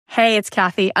Hey, it's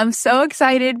Kathy. I'm so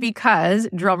excited because,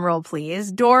 drumroll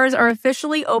please, doors are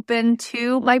officially open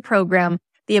to my program,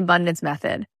 The Abundance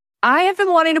Method. I have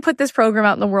been wanting to put this program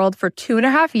out in the world for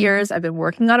 2.5 years. I've been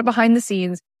working on it behind the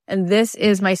scenes, and this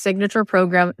is my signature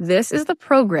program. This is the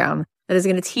program that is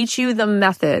going to teach you the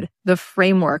method, the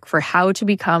framework for how to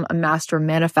become a master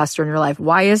manifestor in your life.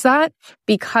 Why is that?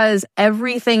 Because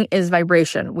everything is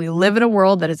vibration. We live in a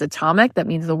world that is atomic. That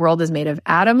means the world is made of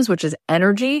atoms, which is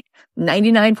energy.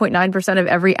 99.9% of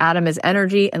every atom is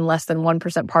energy and less than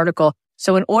 1% particle.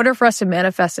 So in order for us to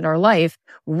manifest in our life,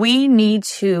 we need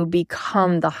to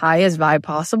become the highest vibe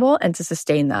possible and to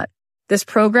sustain that. This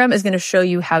program is going to show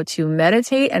you how to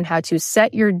meditate and how to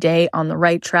set your day on the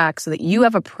right track so that you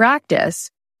have a practice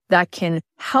that can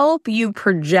help you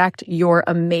project your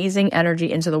amazing energy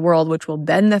into the world, which will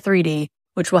bend the 3D,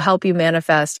 which will help you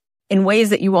manifest in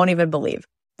ways that you won't even believe.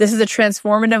 This is a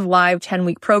transformative live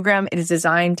 10-week program. It is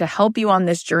designed to help you on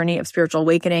this journey of spiritual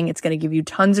awakening. It's going to give you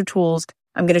tons of tools.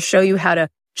 I'm going to show you how to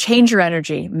change your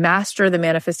energy, master the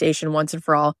manifestation once and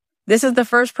for all. This is the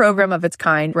first program of its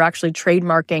kind. We're actually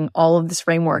trademarking all of this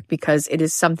framework because it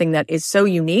is something that is so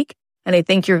unique, and I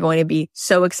think you're going to be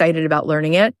so excited about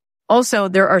learning it. Also,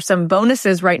 there are some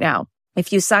bonuses right now.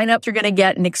 If you sign up, you're going to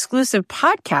get an exclusive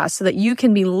podcast so that you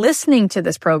can be listening to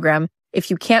this program. If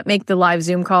you can't make the live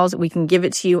Zoom calls, we can give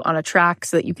it to you on a track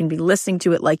so that you can be listening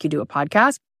to it like you do a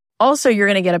podcast. Also, you're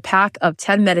going to get a pack of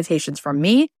 10 meditations from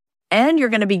me. And you're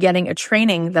going to be getting a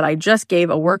training that I just gave,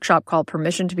 a workshop called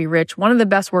Permission to be Rich, one of the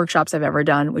best workshops I've ever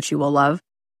done, which you will love.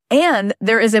 And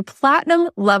there is a platinum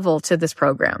level to this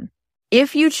program.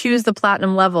 If you choose the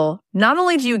platinum level, not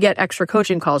only do you get extra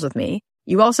coaching calls with me,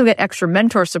 you also get extra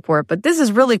mentor support, but this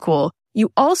is really cool.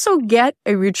 You also get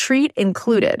a retreat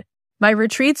included. My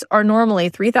retreats are normally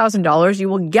 $3,000. You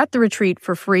will get the retreat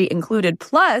for free included.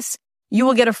 Plus, you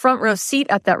will get a front row seat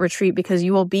at that retreat because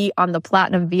you will be on the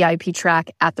platinum VIP track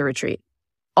at the retreat.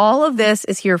 All of this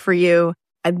is here for you.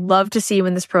 I'd love to see you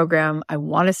in this program. I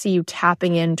want to see you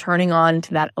tapping in, turning on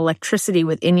to that electricity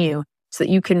within you so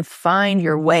that you can find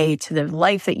your way to the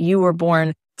life that you were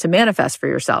born to manifest for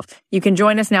yourself. You can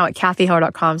join us now at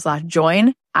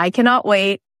kathyheller.com/join. I cannot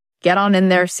wait. Get on in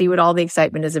there, see what all the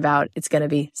excitement is about. It's going to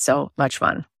be so much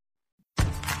fun.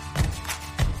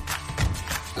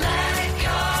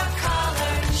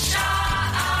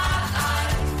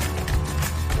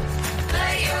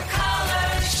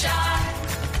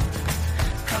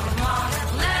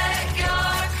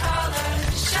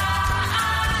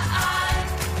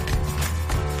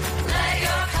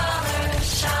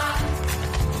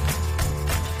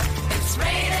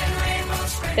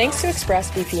 Thanks to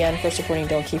ExpressVPN for supporting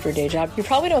Don't Keep Your Day Job. You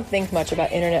probably don't think much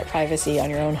about internet privacy on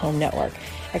your own home network.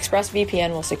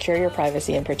 ExpressVPN will secure your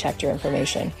privacy and protect your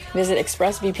information. Visit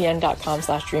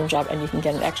expressvpn.com/dreamjob and you can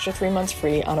get an extra 3 months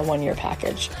free on a 1-year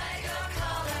package.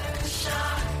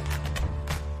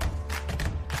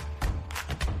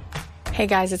 Hey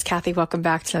guys, it's Kathy. Welcome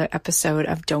back to another episode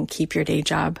of Don't Keep Your Day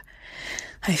Job.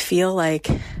 I feel like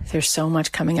there's so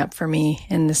much coming up for me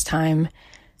in this time.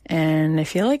 And I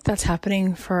feel like that's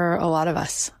happening for a lot of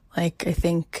us. Like, I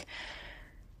think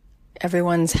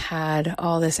everyone's had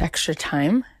all this extra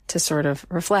time to sort of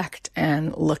reflect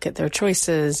and look at their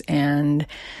choices, and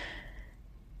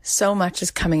so much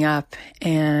is coming up.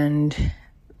 And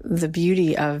the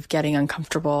beauty of getting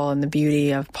uncomfortable and the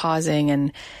beauty of pausing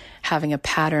and having a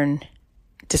pattern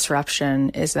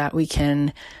disruption is that we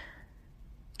can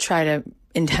try to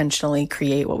intentionally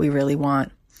create what we really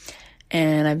want.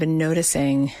 And I've been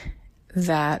noticing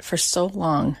that for so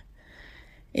long,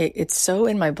 it's so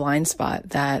in my blind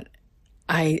spot that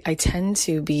I tend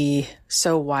to be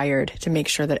so wired to make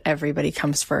sure that everybody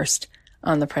comes first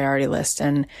on the priority list.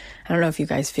 And I don't know if you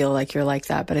guys feel like you're like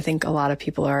that, but I think a lot of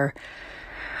people are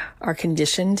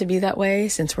conditioned to be that way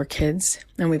since we're kids,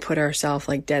 and we put ourselves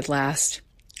like dead last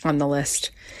on the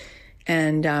list.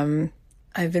 And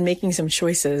I've been making some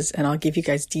choices, and I'll give you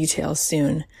guys details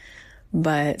soon.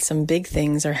 But some big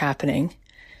things are happening.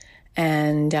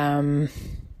 And,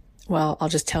 well, I'll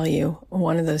just tell you,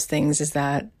 one of those things is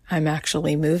that I'm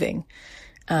actually moving.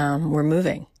 We're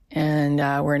moving, and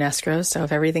we're in escrow. So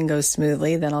if everything goes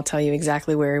smoothly, then I'll tell you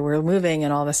exactly where we're moving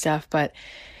and all the stuff. But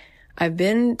I've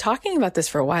been talking about this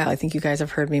for a while. I think you guys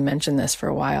have heard me mention this for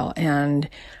a while. And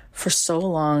for so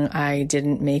long, I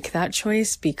didn't make that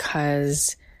choice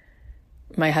because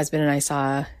my husband and I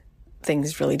saw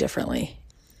things really differently.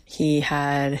 He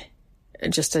had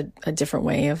just a different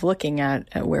way of looking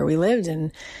at where we lived.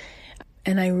 And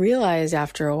I realized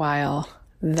after a while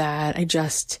that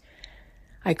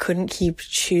I couldn't keep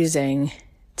choosing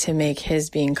to make his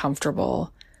being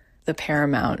comfortable the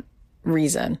paramount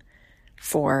reason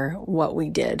for what we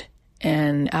did.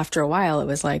 And after a while, it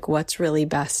was like, what's really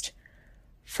best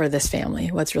for this family?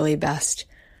 What's really best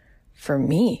for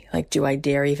me? Like, do I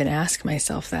dare even ask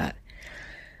myself that?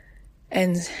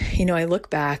 And, I look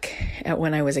back at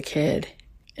when I was a kid,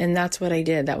 and that's what I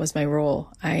did. That was my role.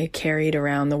 I carried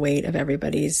around the weight of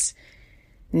everybody's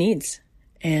needs.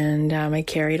 And I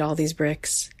carried all these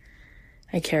bricks.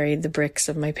 I carried the bricks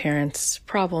of my parents'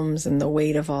 problems and the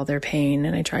weight of all their pain.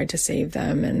 And I tried to save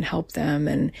them and help them.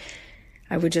 And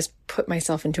I would just put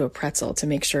myself into a pretzel to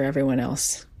make sure everyone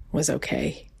else was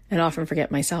okay, and often forget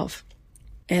myself.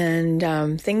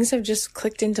 And things have just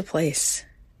clicked into place.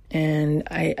 And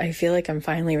I feel like I'm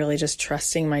finally really just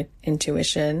trusting my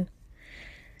intuition.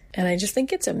 And I just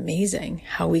think it's amazing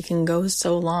how we can go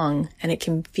so long and it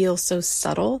can feel so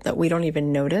subtle that we don't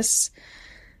even notice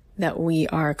that we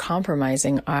are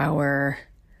compromising our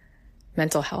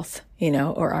mental health,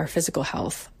 or our physical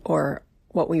health, or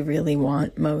what we really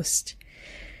want most.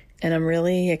 And I'm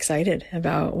really excited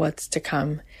about what's to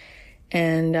come.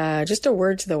 And just a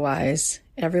word to the wise,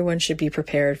 everyone should be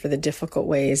prepared for the difficult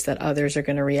ways that others are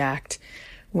going to react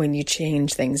when you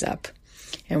change things up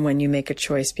and when you make a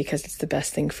choice because it's the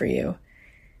best thing for you.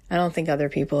 I don't think other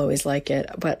people always like it,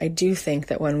 but I do think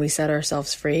that when we set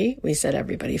ourselves free, we set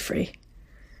everybody free.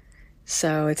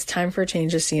 So it's time for a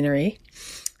change of scenery.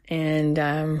 And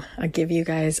I'll give you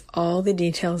guys all the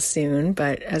details soon,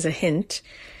 but as a hint,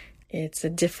 it's a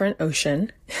different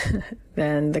ocean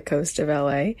than the coast of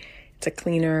LA. It's a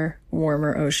cleaner,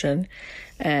 warmer ocean,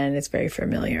 and it's very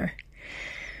familiar.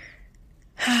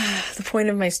 The point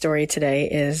of my story today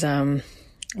is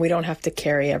we don't have to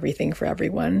carry everything for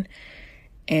everyone.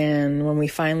 And when we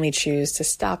finally choose to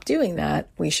stop doing that,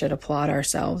 we should applaud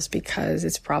ourselves because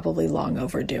it's probably long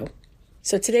overdue.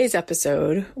 So today's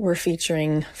episode, we're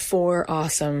featuring 4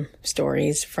 awesome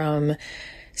stories from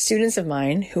students of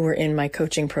mine who were in my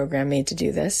coaching program Made to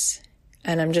Do This.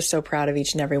 And I'm just so proud of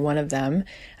each and every one of them.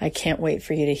 I can't wait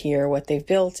for you to hear what they've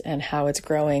built and how it's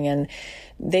growing. And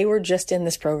they were just in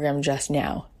this program just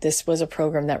now. This was a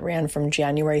program that ran from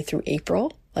January through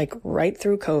April, like right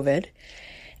through COVID.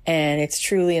 And it's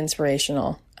truly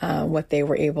inspirational, what they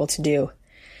were able to do.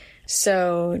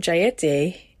 So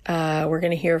Jayati, we're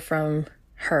going to hear from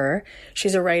her.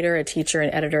 She's a writer, a teacher,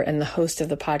 an editor, and the host of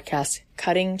the podcast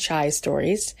Cutting Chai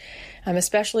Stories. I'm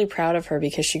especially proud of her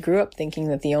because she grew up thinking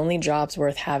that the only jobs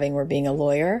worth having were being a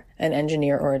lawyer, an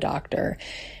engineer, or a doctor.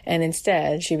 And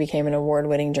instead, she became an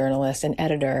award-winning journalist and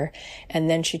editor. And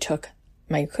then she took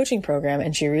my coaching program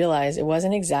and she realized it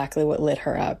wasn't exactly what lit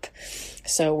her up.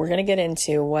 So we're going to get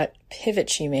into what pivot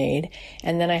she made.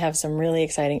 And then I have some really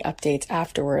exciting updates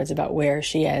afterwards about where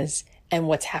she is and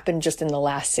what's happened just in the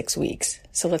last 6 weeks.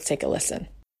 So let's take a listen.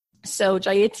 So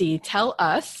Jayati, tell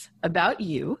us about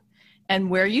you and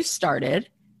where you started,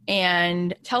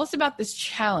 and tell us about this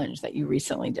challenge that you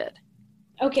recently did.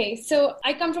 Okay, so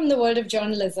I come from the world of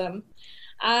journalism.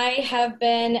 I have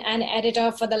been an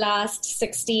editor for the last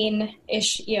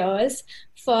 16-ish years,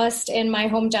 first in my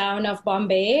hometown of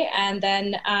Bombay and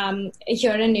then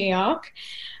here in New York.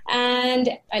 And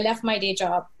I left my day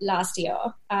job last year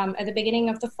at the beginning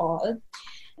of the fall.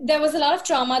 There was a lot of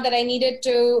trauma that I needed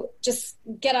to just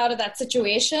get out of that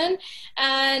situation.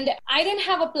 And I didn't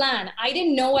have a plan. I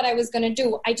didn't know what I was going to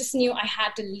do. I just knew I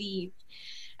had to leave.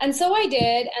 And so I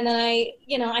did. And then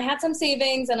I had some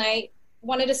savings and I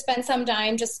wanted to spend some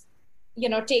time just,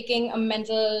 taking a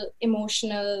mental,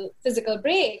 emotional, physical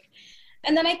break.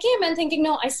 And then I came in thinking,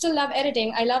 no, I still love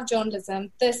editing. I love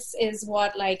journalism. This is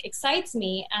what excites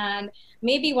me. And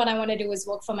maybe what I want to do is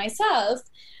work for myself,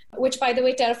 which, by the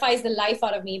way, terrifies the life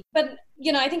out of me. But,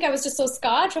 I think I was just so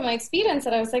scarred from my experience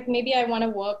that I was like, maybe I want to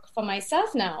work for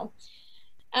myself now.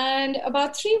 And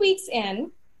about 3 weeks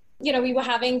in, we were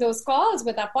having those calls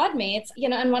with our podmates,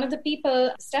 and one of the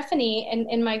people, Stephanie,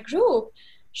 in my group,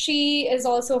 she is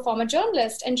also a former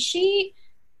journalist, and she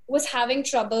was having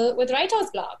trouble with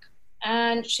writer's block.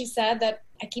 And she said that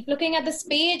I keep looking at this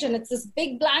page and it's this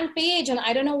big blank page and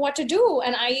I don't know what to do.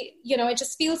 And it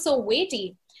just feels so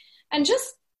weighty. And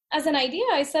just as an idea,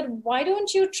 I said, why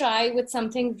don't you try with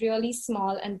something really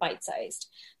small and bite-sized?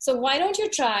 So why don't you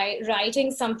try writing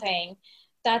something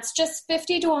that's just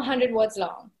 50 to 100 words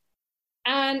long?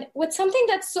 And with something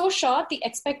that's so short, the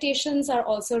expectations are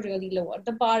also really lowered.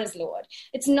 The bar is lowered.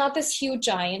 It's not this huge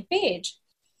giant page.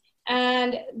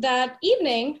 And that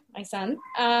evening, my son,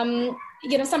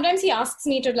 sometimes he asks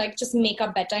me to just make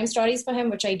up bedtime stories for him,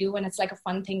 which I do. And it's like a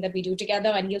fun thing that we do together.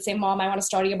 And he'll say, Mom, I want a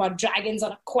story about dragons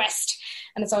on a quest.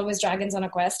 And it's always dragons on a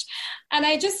quest. And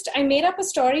I made up a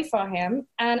story for him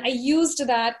and I used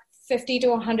that 50 to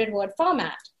 100 word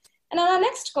format. And on our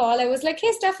next call, I was like,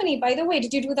 hey, Stephanie, by the way,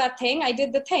 did you do that thing? I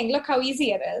did the thing. Look how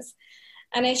easy it is.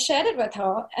 And I shared it with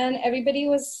her, and everybody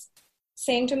was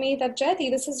saying to me that, Jayati,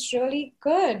 this is really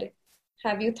good.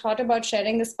 Have you thought about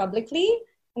sharing this publicly?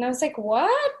 And I was like,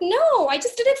 what? No, I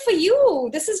just did it for you.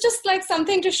 This is just like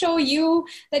something to show you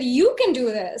that you can do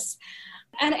this.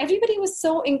 And everybody was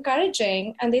so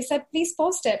encouraging, and they said, please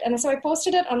post it. And so I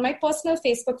posted it on my personal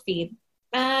Facebook feed.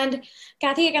 And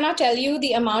Kathy, I cannot tell you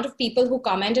the amount of people who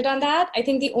commented on that. I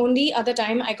think the only other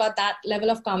time I got that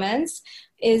level of comments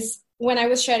is when I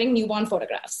was sharing newborn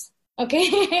photographs.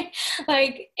 Okay.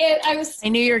 I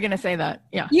knew you were going to say that.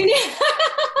 Yeah. You knew.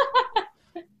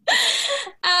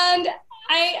 And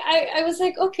I was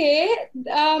like, okay,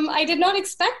 I did not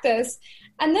expect this.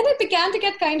 And then it began to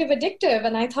get kind of addictive.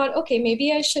 And I thought, okay,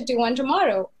 maybe I should do one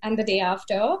tomorrow, and the day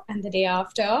after, and the day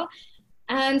after.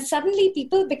 And suddenly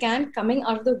people began coming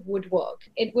out of the woodwork.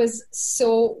 It was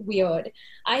so weird.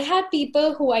 I had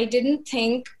people who I didn't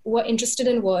think were interested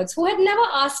in words, who had never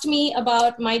asked me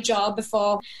about my job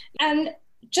before. And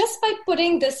just by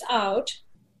putting this out,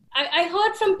 I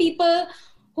heard from people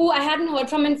who I hadn't heard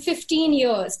from in 15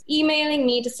 years, emailing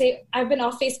me to say, I've been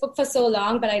off Facebook for so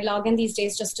long, but I log in these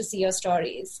days just to see your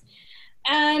stories.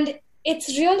 And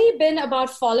it's really been about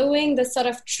following the sort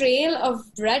of trail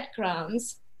of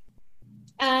breadcrumbs.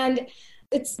 And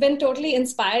it's been totally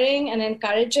inspiring and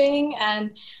encouraging.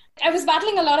 And I was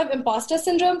battling a lot of imposter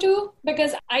syndrome too,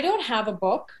 because I don't have a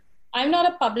book. I'm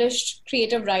not a published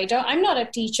creative writer. I'm not a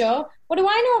teacher. What do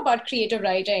I know about creative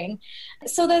writing?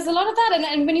 So there's a lot of that.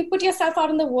 And when you put yourself out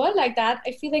in the world like that,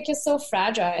 I feel like you're so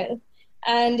fragile.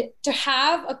 And to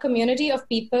have a community of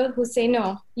people who say,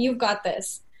 no, you've got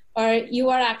this, or you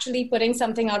are actually putting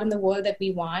something out in the world that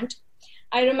we want.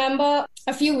 I remember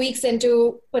a few weeks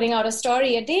into putting out a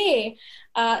story a day,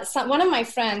 one of my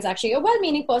friends, actually a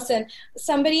well-meaning person,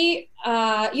 somebody,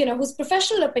 whose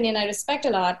professional opinion I respect a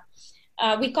lot,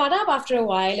 we caught up after a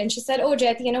while, and she said, oh,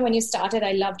 Jayati, when you started,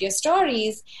 I loved your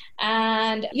stories.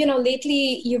 And,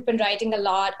 lately you've been writing a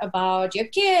lot about your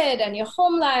kid and your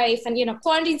home life and,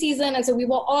 quarantine season. And so we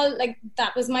were all like,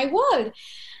 that was my world.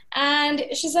 And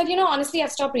she said, honestly,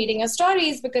 I've stopped reading your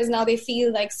stories because now they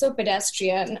feel like so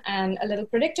pedestrian and a little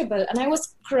predictable. And I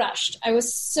was crushed. I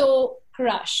was so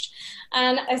crushed.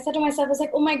 And I said to myself, I was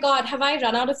like, oh my God, have I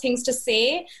run out of things to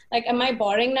say? Like, am I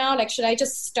boring now? Like, should I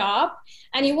just stop?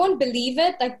 And you won't believe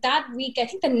it. Like that week, I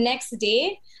think the next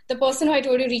day, the person who I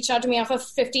told you reached out to me after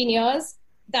 15 years,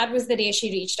 that was the day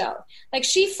she reached out. Like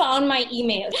she found my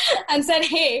email and said,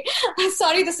 hey, I'm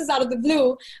sorry this is out of the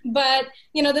blue, but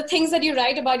the things that you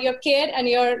write about your kid and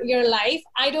your life,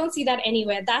 I don't see that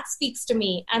anywhere. That speaks to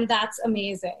me, and that's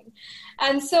amazing.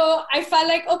 And so I felt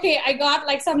like, okay, I got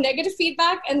like some negative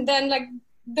feedback, and then like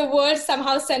the world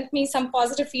somehow sent me some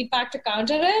positive feedback to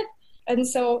counter it. And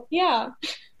so, yeah.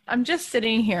 I'm just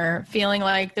sitting here feeling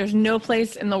like there's no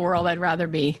place in the world I'd rather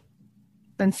be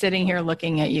than sitting here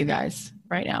looking at you guys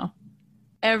right now.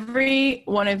 Every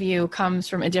one of you comes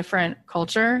from a different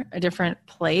culture, a different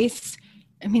place.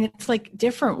 I mean, it's like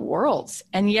different worlds.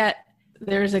 And yet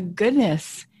there's a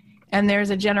goodness and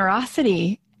there's a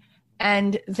generosity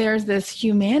and there's this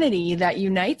humanity that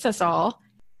unites us all.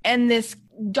 And this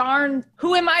darn,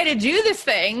 who am I to do this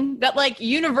thing that like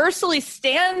universally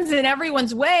stands in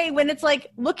everyone's way, when it's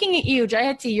like looking at you,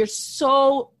 Jayati, you're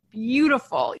so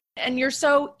beautiful and you're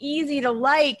so easy to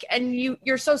like, and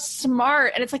you're so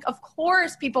smart. And it's like, of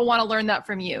course people want to learn that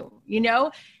from you,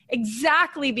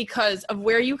 exactly because of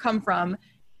where you come from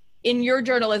in your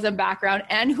journalism background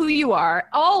and who you are,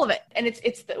 all of it. And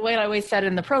it's the way I always said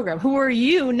in the program, who are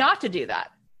you not to do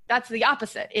that? That's the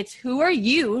opposite. It's who are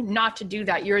you not to do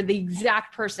that? You're the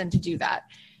exact person to do that.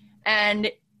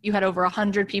 And you had over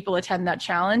 100 people attend that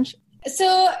challenge.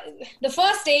 So the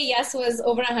first day, yes, was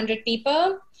over 100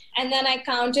 people. And then I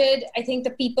counted, I think, the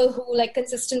people who like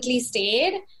consistently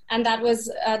stayed, and that was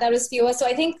fewer. So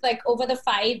I think like over the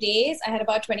 5 days, I had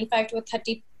about 25 to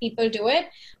 30 people do it.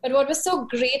 But what was so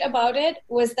great about it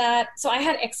was that, so I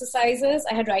had exercises,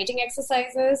 I had writing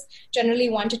exercises, generally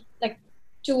 1 to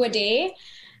 2 a day.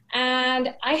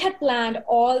 And I had planned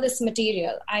all this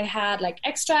material. I had like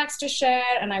extracts to share,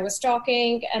 and I was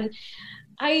talking, and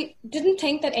I didn't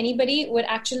think that anybody would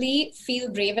actually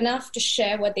feel brave enough to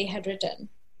share what they had written.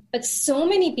 But so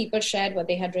many people shared what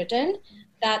they had written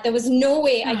that there was no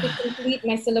way I could complete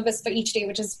my syllabus for each day,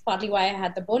 which is partly why I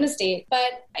had the bonus day.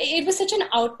 But it was such an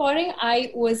outpouring.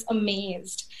 I was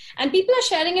amazed. And people are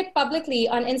sharing it publicly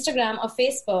on Instagram or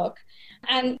Facebook,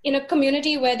 and in a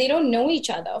community where they don't know each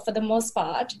other for the most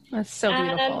part. That's so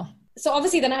beautiful. So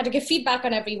obviously then I had to give feedback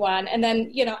on everyone. And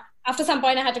then, after some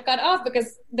point I had to cut off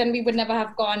because then we would never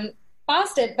have gone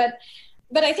past it. But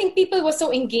but I think people were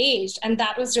so engaged, and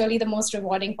that was really the most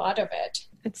rewarding part of it.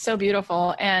 It's so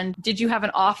beautiful. And did you have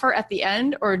an offer at the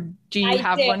end, or do you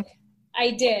have one?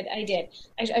 I did.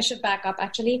 I should back up,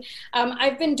 actually.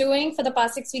 I've been doing, for the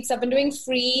past 6 weeks, I've been doing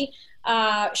free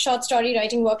short story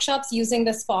writing workshops using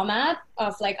this format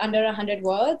of like under 100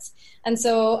 words. And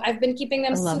so I've been keeping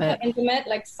them super intimate,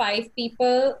 like 5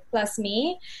 people plus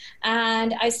me.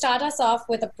 And I start us off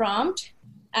with a prompt.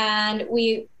 And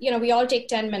we all take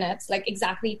 10 minutes, like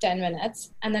exactly 10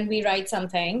 minutes. And then we write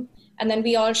something. And then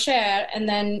we all share, and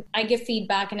then I give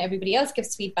feedback and everybody else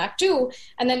gives feedback too.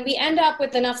 And then we end up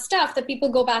with enough stuff that people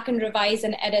go back and revise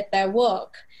and edit their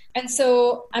work. And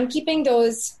so I'm keeping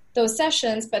those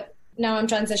sessions, but now I'm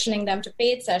transitioning them to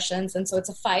paid sessions. And so it's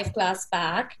a 5-class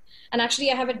pack. And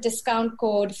actually I have a discount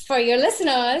code for your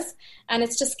listeners, and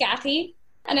it's just Kathy,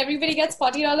 and everybody gets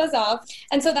 $40 off.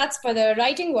 And so that's for the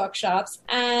writing workshops.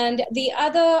 And the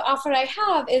other offer I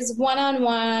have is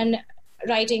one-on-one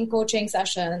writing coaching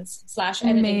sessions /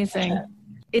 editing. Amazing. Sessions.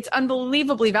 It's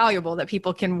unbelievably valuable that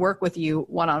people can work with you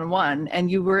one-on-one,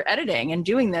 and you were editing and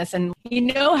doing this. And you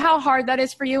know how hard that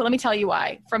is for you? Let me tell you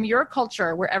why. From your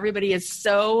culture where everybody is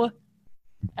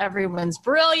everyone's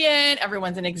brilliant,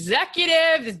 everyone's an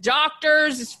executive, there's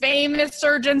doctors, there's famous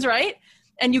surgeons, right?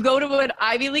 And you go to an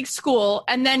Ivy League school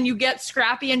and then you get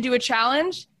scrappy and do a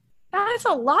challenge. That is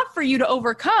a lot for you to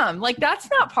overcome. Like, that's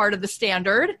not part of the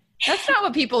standard. That's not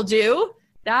what people do.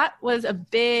 That was a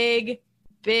big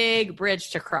bridge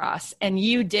to cross, and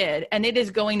you did. And it is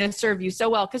going to serve you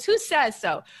so well, because who says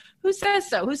so? Who says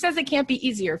so? Who says it can't be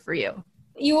easier for you?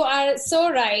 You are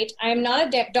so right. I am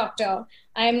not a doctor.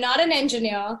 I am not an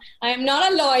engineer. I am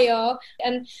not a lawyer.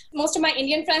 And most of my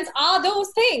Indian friends are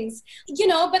those things,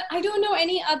 but I don't know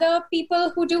any other people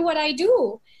who do what I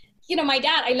do. My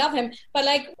dad, I love him. But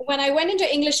like when I went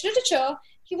into English literature,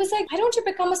 he was like, why don't you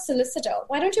become a solicitor?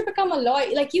 Why don't you become a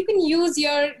lawyer? Like, you can use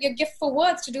your gift for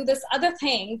words to do this other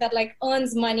thing that like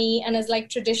earns money and is like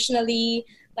traditionally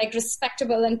like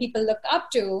respectable and people look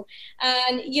up to.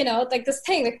 And, like this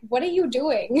thing, like, what are you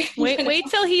doing? Wait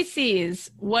till he sees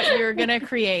what you're going to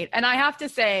create. And I have to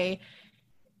say,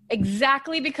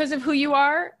 exactly because of who you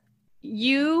are,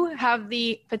 you have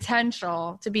the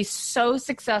potential to be so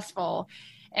successful.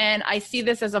 And I see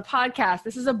this as a podcast.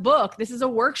 This is a book. This is a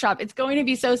workshop. It's going to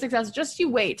be so successful. Just you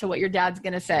wait till what your dad's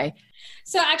going to say.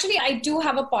 So actually, I do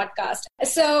have a podcast.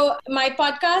 So my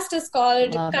podcast is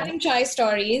called Cutting Chai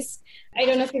Stories. I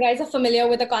don't know if you guys are familiar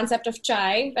with the concept of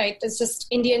chai, right? It's just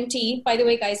Indian tea. By the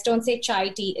way, guys, don't say chai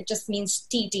tea. It just means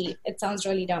tea. It sounds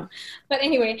really dumb. But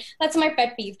anyway, that's my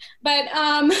pet peeve. But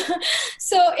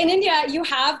so in India, you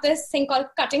have this thing called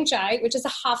cutting chai, which is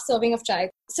a half serving of chai.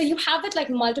 So you have it like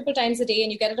multiple times a day,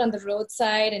 and you get it on the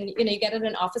roadside, and you get it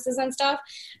in offices and stuff.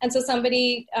 And so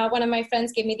somebody, one of my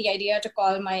friends gave me the idea to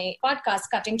call my podcast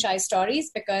Cutting Chai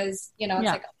Stories, because, it's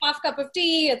like a half cup of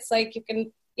tea. It's like you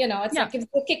can, it's like gives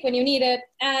you a kick when you need it.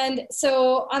 And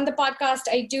so on the podcast,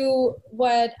 I do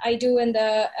what I do in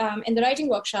the writing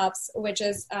workshops, which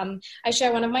is I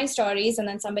share one of my stories and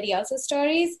then somebody else's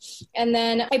stories. And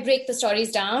then I break the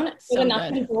stories down with the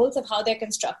nuts and bolts of how they're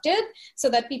constructed so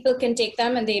that people can take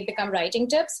them and they become writing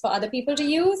tips for other people to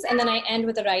use. And then I end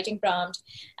with a writing prompt.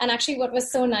 And actually what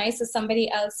was so nice is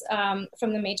somebody else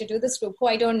from the Made to Do This group, who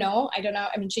I don't know.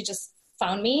 I mean, she just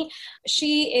found me.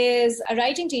 She is a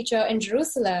writing teacher in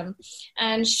Jerusalem,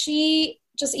 and she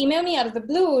just emailed me out of the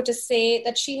blue to say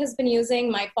that she has been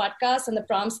using my podcast and the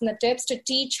prompts and the tips to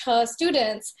teach her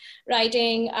students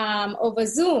writing over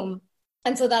Zoom.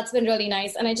 And so that's been really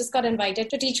nice. And I just got invited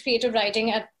to teach creative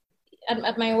writing at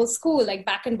my old school, like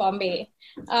back in Bombay.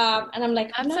 And I'm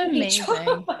like, I'm not amazing.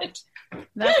 Sure,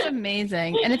 That's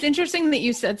amazing. And it's interesting that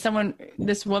you said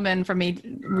this woman from me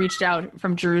reached out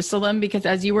from Jerusalem, because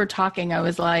as you were talking, I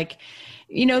was like,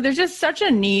 there's just such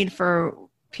a need for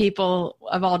people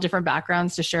of all different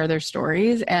backgrounds to share their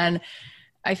stories. And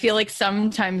I feel like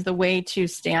sometimes the way to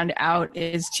stand out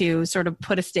is to sort of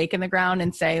put a stake in the ground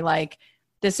and say, like,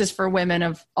 this is for women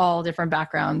of all different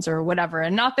backgrounds or whatever.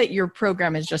 And not that your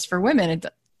program is just for women,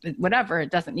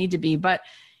 it doesn't need to be, but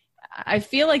I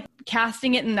feel like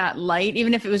casting it in that light,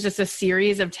 even if it was just a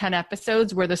series of 10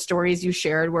 episodes where the stories you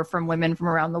shared were from women from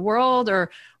around the world or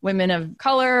women of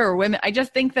color or women, I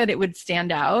just think that it would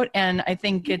stand out. And I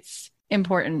think it's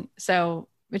important. So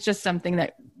it's just something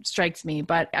that strikes me,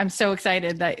 but I'm so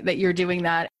excited that you're doing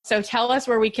that. So tell us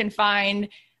where we can find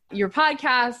your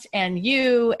podcast and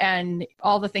you and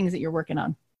all the things that you're working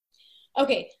on.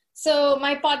 Okay. So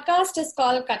my podcast is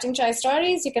called Cutting Chai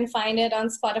Stories. You can find it on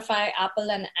Spotify, Apple,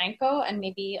 and Anchor, and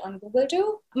maybe on Google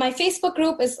too. My Facebook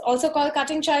group is also called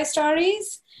Cutting Chai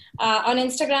Stories. On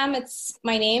Instagram, it's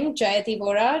my name, Jayati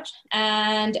Voraj.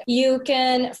 And you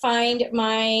can find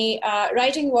my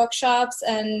writing workshops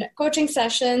and coaching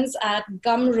sessions at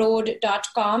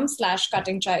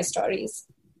gumroad.com/Cutting Chai Stories.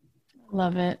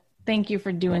 Love it. Thank you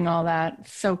for doing all that.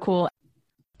 So cool.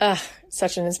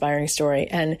 Such an inspiring story.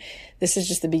 And this is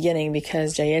just the beginning,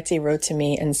 because Jayati wrote to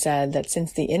me and said that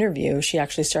since the interview, she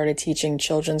actually started teaching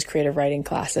children's creative writing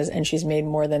classes, and she's made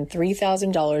more than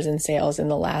 $3,000 in sales in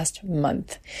the last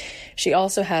month. She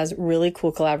also has really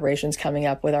cool collaborations coming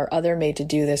up with our other Made to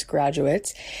Do This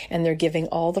graduates, and they're giving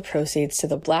all the proceeds to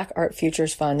the Black Art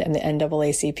Futures Fund and the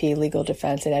NAACP Legal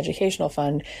Defense and Educational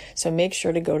Fund. So make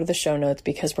sure to go to the show notes,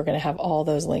 because we're going to have all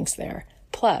those links there.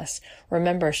 Plus,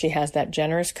 remember, she has that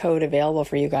generous code available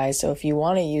for you guys. So if you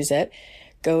want to use it,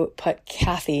 go put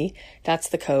Kathy, that's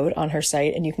the code, on her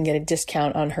site, and you can get a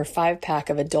discount on her 5-pack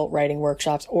of adult writing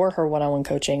workshops or her one-on-one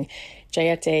coaching.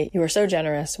 Jayati, you are so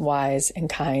generous, wise, and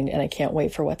kind, and I can't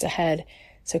wait for what's ahead.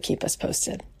 So keep us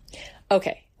posted.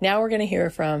 Okay. Now we're going to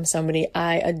hear from somebody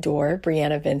I adore,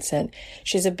 Brianna Vincent.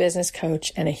 She's a business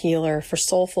coach and a healer for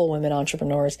soulful women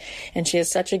entrepreneurs, and she has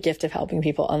such a gift of helping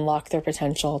people unlock their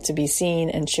potential to be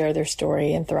seen and share their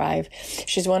story and thrive.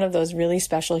 She's one of those really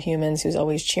special humans who's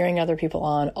always cheering other people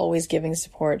on, always giving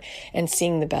support, and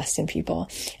seeing the best in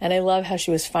people. And I love how she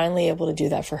was finally able to do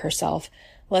that for herself.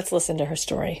 Let's listen to her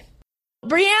story.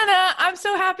 Brianna, I'm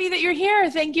so happy that you're here.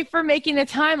 Thank you for making the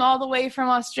time all the way from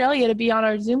Australia to be on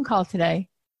our Zoom call today.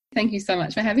 Thank you so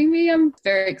much for having me. I'm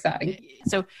very exciting.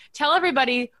 So tell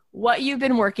everybody what you've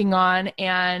been working on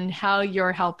and how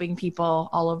you're helping people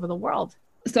all over the world.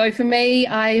 So for me,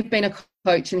 I've been a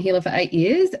coach and healer for 8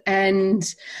 years,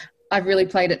 and I've really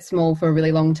played it small for a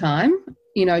really long time.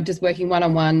 You know, just working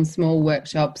one-on-one, small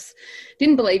workshops.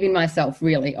 Didn't believe in myself,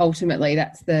 really. Ultimately,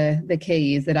 that's the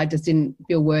key, is that I just didn't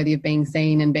feel worthy of being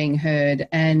seen and being heard.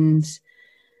 And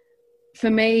for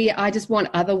me, I just want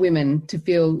other women to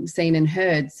feel seen and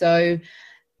heard. So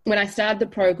when I started the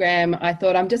program, I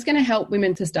thought, I'm just going to help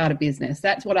women to start a business.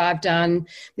 That's what I've done.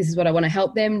 This is what I want to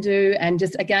help them do. And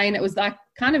just, again, it was like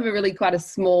kind of quite a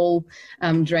small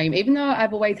dream, even though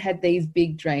I've always had these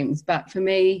big dreams. But for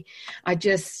me, I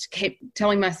just kept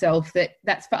telling myself that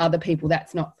that's for other people.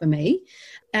 That's not for me.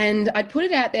 And I put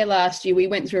it out there last year. We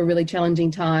went through a really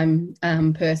challenging time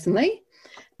personally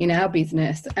in our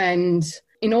business. And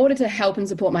in order to help and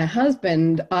support my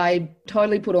husband, I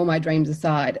totally put all my dreams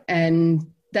aside. And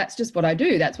that's just what I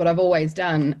do. That's what I've always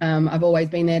done. I've always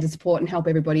been there to support and help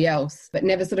everybody else, but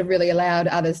never sort of really allowed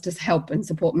others to help and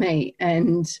support me.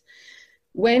 And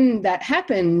when that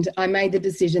happened, I made the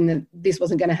decision that this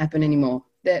wasn't going to happen anymore,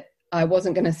 that I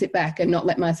wasn't going to sit back and not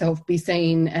let myself be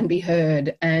seen and be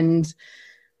heard. And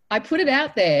I put it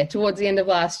out there towards the end of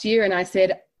last year, and I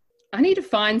said, I need to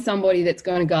find somebody that's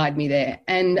going to guide me there.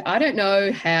 And I don't know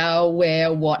how,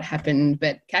 where, what happened,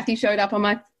 but Kathy showed up on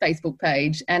my Facebook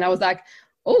page, and I was like,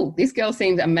 oh, this girl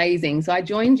seems amazing. So I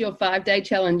joined your 5-day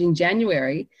challenge in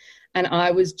January, and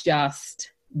I was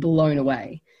just blown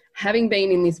away. Having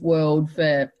been in this world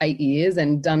for 8 years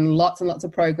and done lots and lots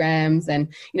of programs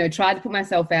and, you know, tried to put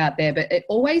myself out there, but it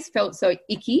always felt so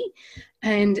icky.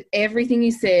 And everything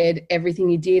you said, everything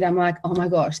you did, I'm like, oh my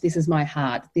gosh, this is my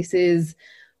heart. This is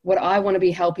what I want to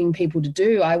be helping people to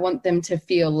do. I want them to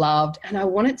feel loved, and I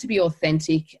want it to be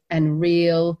authentic and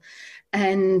real.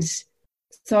 And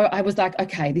so I was like,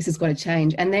 okay, this has got to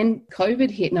change. And then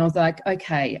COVID hit, and I was like,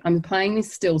 okay, I'm playing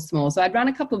this still small. So I'd run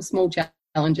a couple of small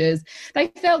challenges. They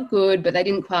felt good, but they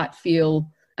didn't quite feel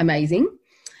amazing.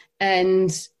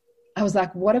 And I was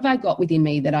like, what have I got within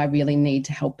me that I really need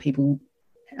to help people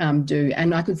do?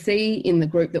 And I could see in the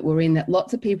group that we're in that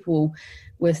lots of people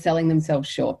were selling themselves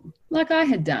short, like I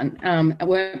had done, and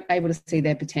weren't able to see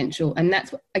their potential. And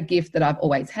that's a gift that I've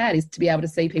always had, is to be able to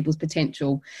see people's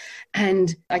potential.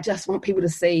 And I just want people to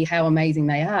see how amazing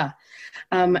they are.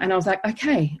 And I was like,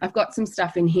 okay, I've got some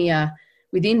stuff in here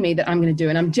within me that I'm going to do,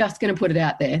 and I'm just going to put it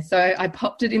out there. So I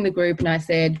popped it in the group and I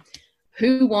said,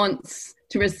 who wants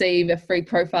to receive a free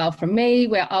profile from me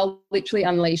where I'll literally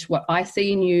unleash what I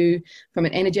see in you from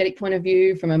an energetic point of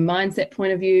view, from a mindset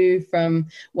point of view, from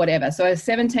whatever. So a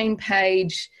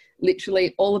 17-page,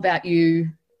 literally all about you.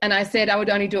 And I said I would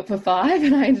only do it for 5,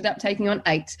 and I ended up taking on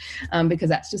 8 because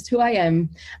that's just who I am.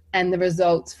 And the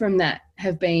results from that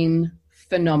have been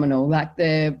phenomenal. Like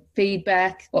the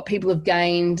feedback, what people have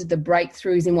gained, the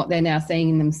breakthroughs in what they're now seeing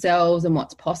in themselves and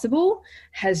what's possible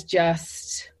has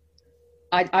just...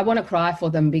 I want to cry for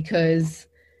them, because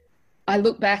I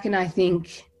look back and I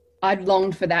think I'd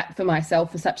longed for that for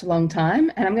myself for such a long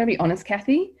time. And I'm going to be honest,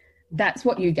 Kathy, that's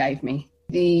what you gave me.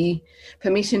 The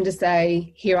permission to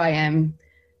say, here I am,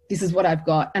 this is what I've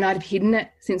got. And I'd hidden it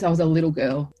since I was a little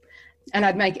girl. And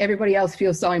I'd make everybody else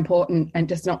feel so important and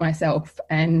just not myself.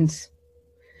 And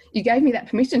you gave me that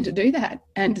permission to do that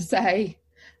and to say,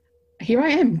 here I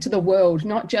am to the world,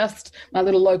 not just my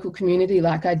little local community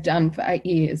like I'd done for 8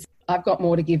 years. I've got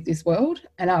more to give this world,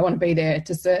 and I want to be there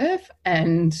to serve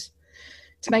and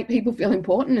to make people feel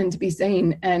important and to be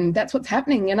seen. And that's what's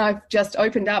happening. And I've just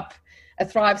opened up a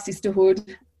Thrive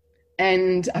Sisterhood,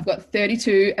 and I've got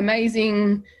 32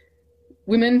 amazing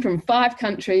women from 5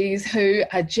 countries who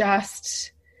are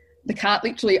just, the cart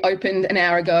literally opened an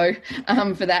hour ago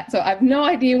for that. So I have no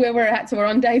idea where we're at. So we're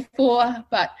on day 4,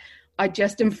 but I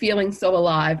just am feeling so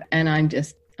alive, and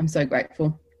I'm so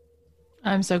grateful.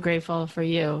 I'm so grateful for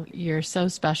you. You're so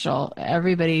special.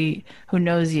 Everybody who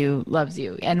knows you loves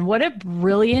you. And what a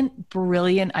brilliant,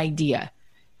 brilliant idea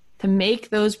to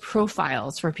make those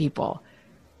profiles for people.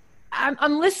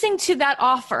 I'm listening to that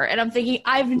offer and I'm thinking,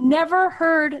 I've never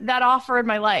heard that offer in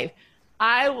my life.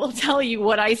 I will tell you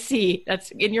what I see that's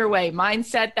in your way.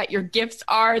 Mindset, that your gifts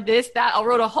are this, that. I'll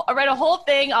write a whole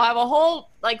thing. I'll have a whole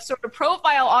sort of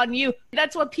profile on you.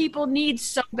 That's what people need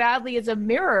so badly, is a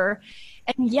mirror.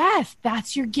 And yes,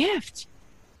 that's your gift.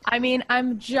 I mean,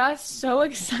 I'm just so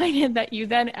excited that you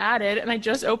then added, and I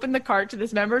just opened the cart to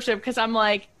this membership because I'm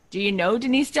like, do you know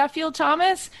Denise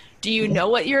Duffield-Thomas? Do you know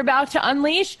what you're about to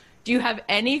unleash? Do you have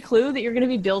any clue that you're going to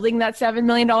be building that $7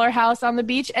 million house on the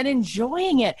beach and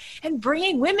enjoying it and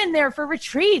bringing women there for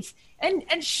retreats and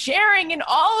sharing and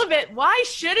all of it? Why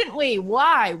shouldn't we?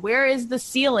 Why? Where is the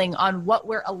ceiling on what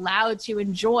we're allowed to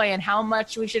enjoy and how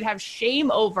much we should have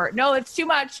shame over? No, it's too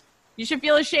much. You should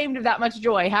feel ashamed of that much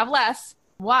joy. Have less.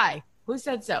 Why? Who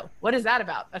said so? What is that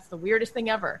about? That's the weirdest thing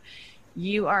ever.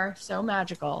 You are so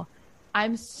magical.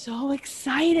 I'm so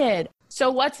excited.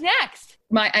 So what's next?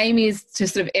 My aim is to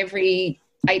sort of every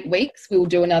 8 weeks, we'll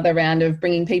do another round of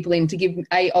bringing people in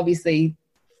to obviously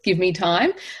give me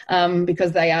time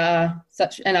because they are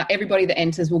such, and everybody that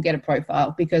enters will get a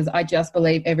profile, because I just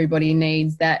believe everybody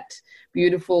needs that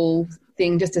beautiful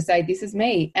thing just to say, this is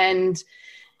me. And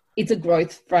it's a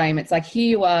growth frame. It's like, here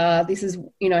you are. This is,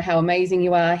 how amazing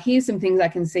you are. Here's some things I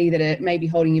can see that are maybe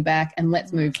holding you back, and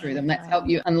let's move through them. Let's help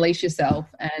you unleash yourself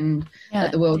and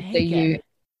let the world see you.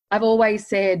 I've always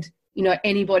said,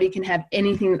 anybody can have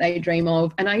anything that they dream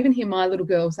of. And I even hear my little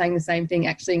girl saying the same thing.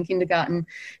 Actually, in kindergarten,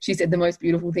 she said the most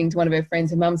beautiful thing to one of her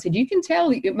friends. Her mum said, you can tell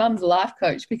that your mum's a life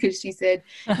coach, because she said,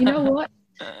 you know what?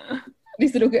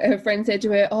 This little girl, her friend said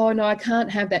to her, oh, no, I can't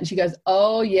have that. And she goes,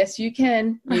 oh, yes, you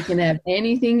can. You can have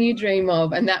anything you dream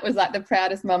of. And that was like the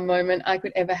proudest mum moment I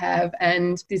could ever have.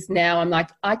 And this now I'm like,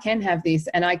 I can have this,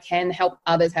 and I can help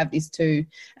others have this too.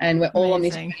 And we're all on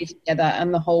this journey together.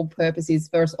 And the whole purpose is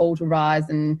for us all to rise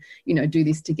and, do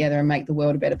this together and make the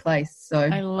world a better place. So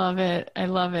I love it. I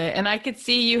love it. And I could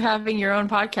see you having your own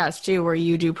podcast too, where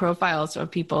you do profiles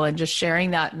of people and just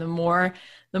sharing that. And the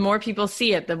more people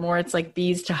see it, the more it's like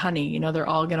bees to honey. They're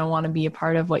all going to want to be a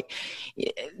part of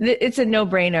it's a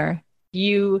no-brainer.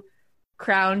 You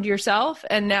crowned yourself,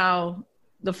 and now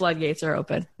the floodgates are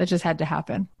open. That just had to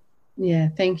happen. Yeah,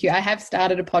 thank you. I have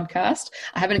started a podcast.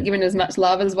 I haven't given as much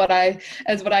love as what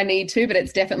I need to, but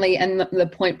it's definitely, and the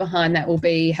point behind that will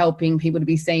be helping people to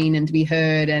be seen and to be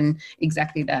heard, and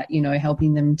exactly that,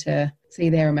 helping them to see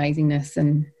their amazingness.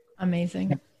 And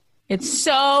amazing. Yeah. It's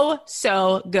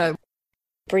so good.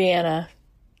 Brianna,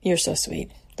 you're so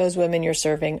sweet. Those women you're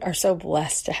serving are so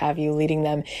blessed to have you leading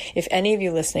them. If any of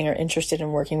you listening are interested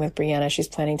in working with Brianna, she's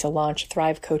planning to launch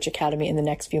Thrive Coach Academy in the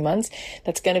next few months.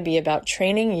 That's going to be about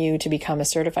training you to become a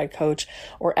certified coach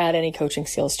or add any coaching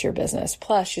skills to your business.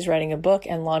 Plus, she's writing a book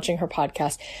and launching her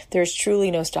podcast. There's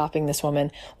truly no stopping this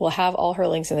woman. We'll have all her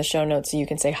links in the show notes so you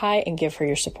can say hi and give her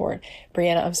your support.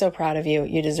 Brianna, I'm so proud of you.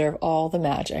 You deserve all the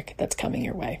magic that's coming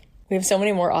your way. We have so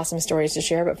many more awesome stories to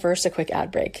share, but first, a quick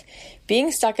ad break. Being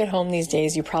stuck at home these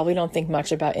days, you probably don't think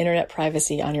much about internet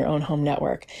privacy on your own home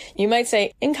network. You might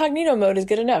say, incognito mode is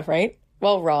good enough, right?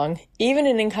 Well, wrong. Even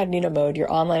in incognito mode,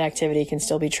 your online activity can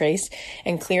still be traced,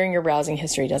 and clearing your browsing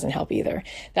history doesn't help either.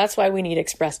 That's why we need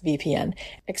ExpressVPN.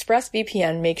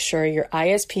 ExpressVPN makes sure your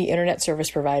ISP internet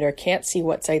service provider can't see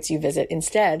what sites you visit.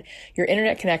 Instead, your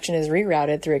internet connection is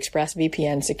rerouted through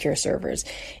ExpressVPN secure servers.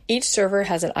 Each server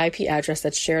has an IP address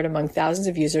that's shared among thousands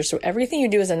of users, so everything you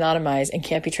do is anonymized and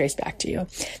can't be traced back to you.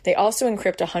 They also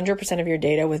encrypt 100% of your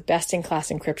data with best-in-class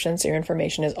encryption, so your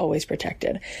information is always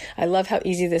protected. I love how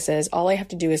easy this is. All I have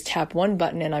to do is tap one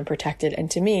button and I'm protected. And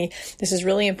to me, this is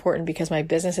really important because my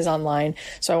business is online.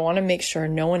 So I want to make sure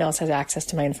no one else has access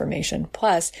to my information.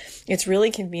 Plus, it's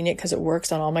really convenient because it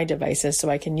works on all my devices. So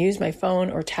I can use my phone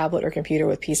or tablet or computer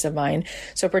with peace of mind.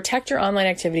 So protect your online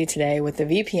activity today with the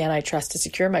VPN I trust to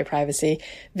secure my privacy.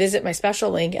 Visit my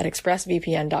special link at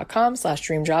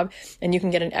expressvpn.com/dreamjob and you can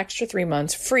get an extra 3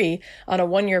 months free on a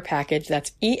 1-year package.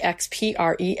 That's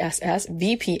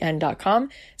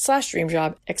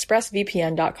expressvpn.com/dreamjob,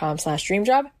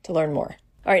 expressvpn.com/dreamjob to learn more.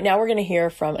 All right, now we're going to hear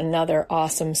from another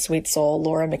awesome, sweet soul,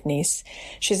 Laura McNeice.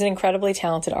 She's an incredibly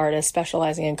talented artist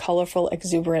specializing in colorful,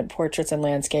 exuberant portraits and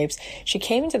landscapes. She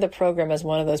came into the program as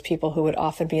one of those people who would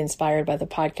often be inspired by the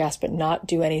podcast but not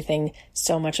do anything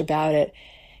so much about it.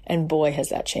 And boy, has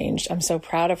that changed. I'm so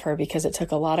proud of her because it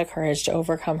took a lot of courage to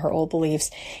overcome her old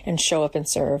beliefs and show up and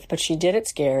serve. But she did it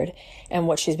scared, and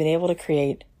what she's been able to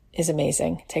create is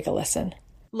amazing. Take a listen.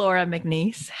 Laura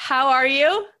McNeice, how are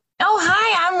you? Oh,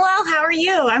 hi, I'm well. How are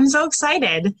you? I'm so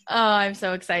excited. Oh, I'm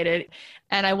so excited.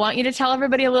 And I want you to tell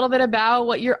everybody a little bit about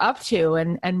what you're up to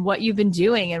and what you've been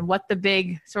doing and what the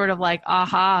big sort of like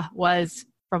aha was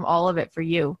from all of it for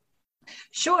you.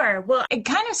 Sure. Well, it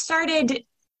kind of started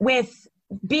with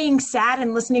being sad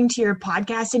and listening to your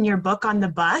podcast and your book on the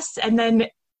bus, and then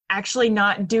actually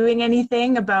not doing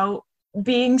anything about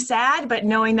being sad, but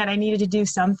knowing that I needed to do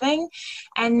something,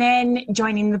 and then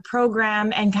joining the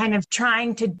program and kind of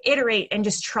trying to iterate and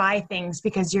just try things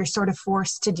because you're sort of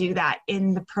forced to do that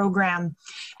in the program.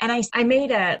 And I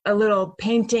made a little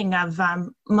painting of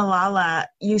Malala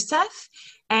Yousafzai,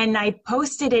 and I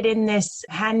posted it in this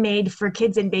Handmade for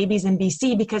Kids and Babies in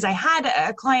BC because I had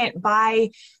a client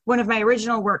buy one of my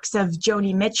original works of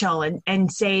Joni Mitchell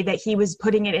and say that he was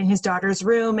putting it in his daughter's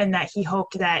room and that he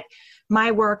hoped that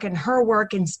my work and her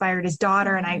work inspired his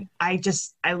daughter. And I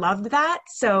loved that.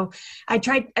 So I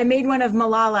made one of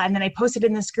Malala and then I posted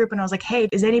in this group and I was like, hey,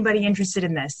 is anybody interested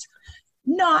in this?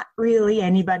 Not really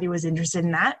anybody was interested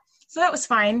in that. So that was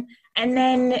fine. And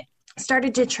then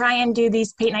started to try and do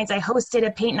these paint nights. I hosted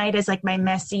a paint night as like my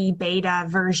messy beta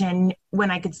version when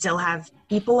I could still have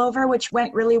people over, which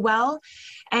went really well.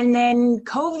 And then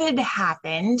COVID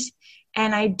happened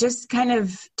and I just kind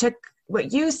of took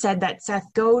what you said that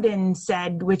Seth Godin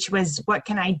said, which was, what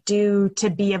can I do to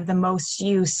be of the most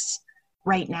use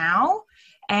right now?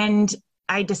 And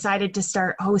I decided to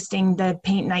start hosting the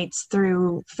paint nights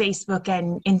through Facebook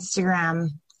and Instagram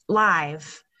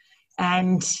Live.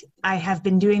 And I have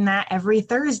been doing that every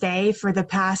Thursday for the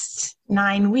past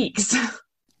 9 weeks.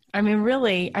 I mean,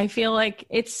 really, I feel like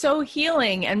it's so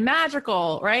healing and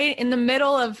magical, right? In the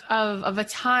middle of a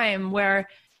time where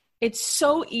it's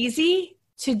so easy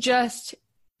to just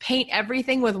paint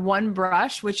everything with one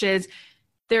brush, which is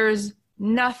there's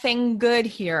nothing good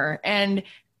here and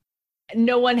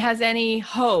no one has any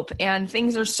hope and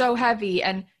things are so heavy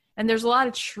and there's a lot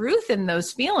of truth in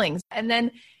those feelings. And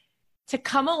then to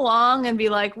come along and be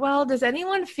like, well, does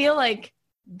anyone feel like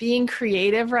being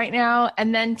creative right now?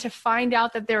 And then to find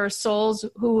out that there are souls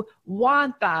who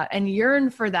want that and yearn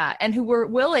for that and who were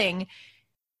willing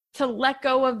to let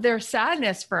go of their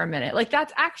sadness for a minute. Like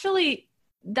that's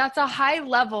a high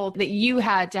level that you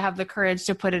had to have the courage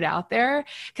to put it out there.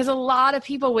 Because a lot of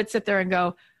people would sit there and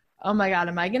go, oh my God,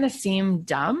 am I going to seem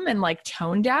dumb and like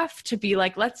tone deaf to be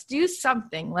like, let's do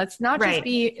something. Let's not just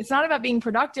it's not about being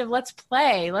productive. Let's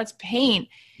play, let's paint.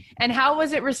 And how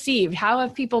was it received? How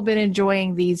have people been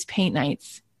enjoying these paint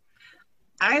nights?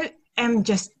 I am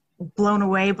just blown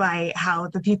away by how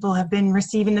the people have been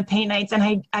receiving the paint nights.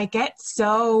 And I get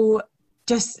so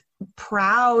just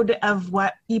proud of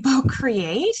what people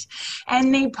create,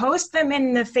 and they post them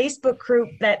in the Facebook group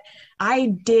that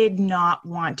I did not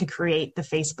want to create the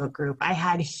Facebook group. I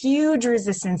had huge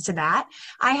resistance to that.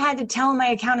 I had to tell my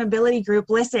accountability group,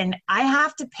 listen, I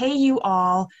have to pay you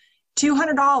all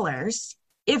 $200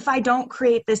 if I don't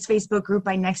create this Facebook group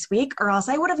by next week, or else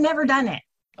I would have never done it.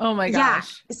 Oh my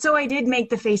gosh. Yeah. So I did make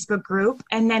the Facebook group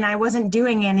and then I wasn't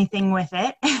doing anything with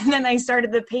it. And then I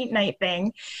started the paint night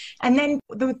thing. And then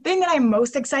the thing that I'm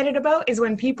most excited about is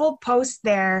when people post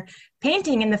their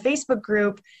painting in the Facebook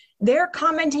group, they're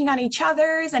commenting on each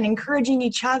other's and encouraging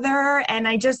each other. And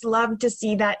I just love to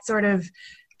see that sort of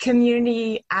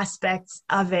community aspects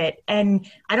of it. And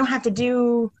I don't have to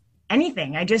do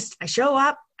anything. I show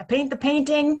up, I paint the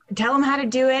painting, tell them how to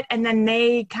do it. And then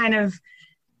they kind of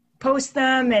post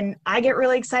them and I get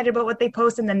really excited about what they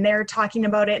post and then they're talking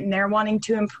about it and they're wanting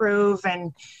to improve.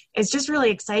 And it's just really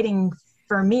exciting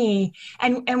for me.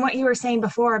 And what you were saying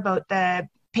before about the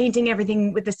painting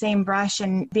everything with the same brush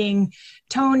and being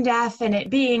tone deaf and it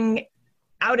being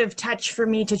out of touch for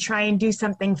me to try and do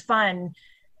something fun.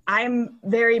 I'm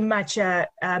very much a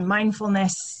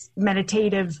mindfulness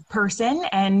meditative person.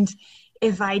 And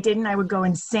if I didn't, I would go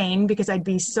insane because I'd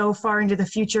be so far into the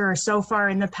future or so far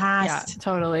in the past. Yeah,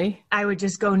 totally. I would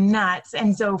just go nuts.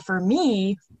 And so for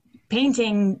me,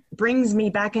 painting brings me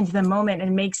back into the moment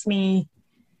and makes me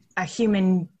a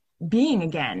human being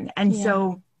again. And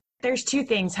so there's two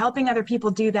things: helping other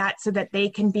people do that so that they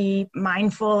can be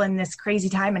mindful in this crazy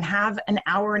time and have an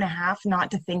hour and a half not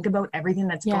to think about everything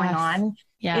that's going on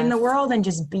in the world and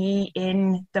just be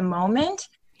in the moment.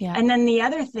 Yeah. And then the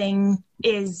other thing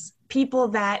is people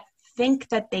that think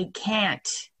that they can't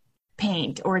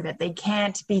paint or that they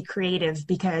can't be creative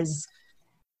because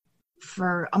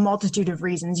for a multitude of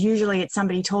reasons. Usually it's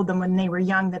somebody told them when they were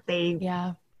young that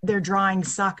their drawing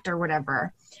sucked or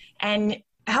whatever. And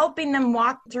helping them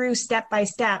walk through step by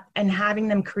step and having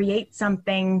them create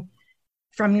something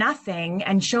from nothing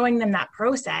and showing them that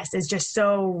process is just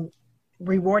so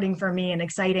rewarding for me and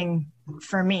exciting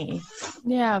for me.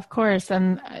 Yeah, of course.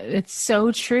 And it's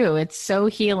so true. It's so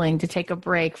healing to take a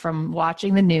break from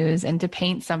watching the news and to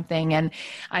paint something. And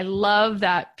I love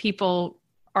that people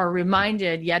are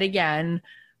reminded yet again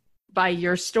by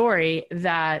your story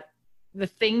that the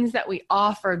things that we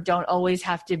offer don't always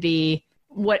have to be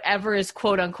whatever is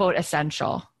quote unquote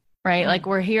essential, right? Like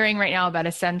we're hearing right now about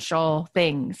essential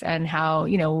things and how,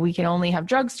 you know, we can only have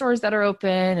drugstores that are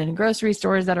open and grocery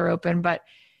stores that are open, but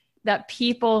that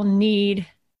people need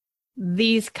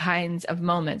these kinds of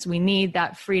moments. We need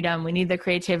that freedom. We need the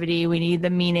creativity. We need the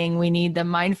meaning. We need the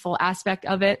mindful aspect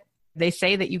of it. They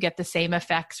say that you get the same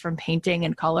effects from painting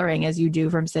and coloring as you do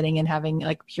from sitting and having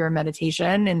like pure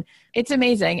meditation. And it's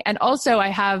amazing. And also I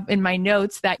have in my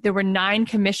notes that there were 9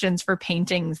 commissions for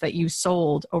paintings that you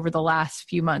sold over the last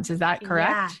few months. Is that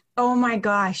correct? Yeah. Oh my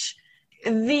gosh.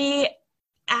 The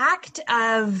act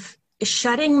of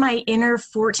shutting my inner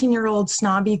 14-year-old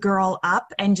snobby girl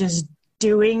up and just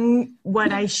doing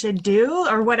what I should do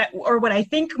or what I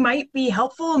think might be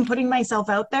helpful and putting myself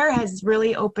out there has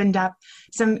really opened up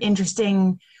some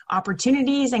interesting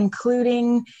opportunities,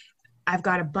 including I've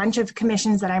got a bunch of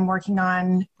commissions that I'm working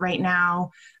on right now.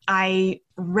 I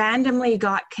randomly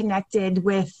got connected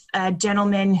with a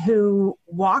gentleman who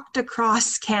walked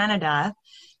across Canada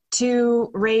to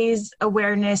raise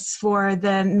awareness for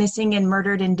the missing and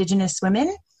murdered Indigenous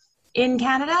women in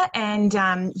Canada.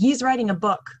 And he's writing a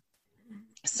book.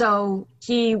 So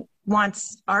he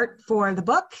wants art for the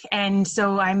book. And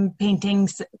so I'm painting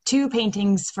 2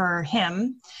 paintings for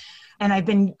him. And I've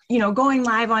been, going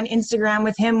live on Instagram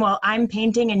with him while I'm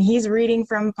painting and he's reading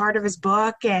from part of his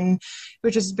book, and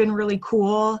which has been really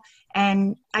cool.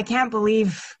 And I can't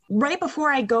believe right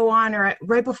before I go on or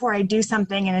right before I do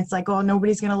something and it's like, oh,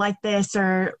 nobody's going to like this,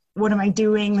 or what am I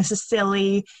doing? This is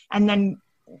silly. And then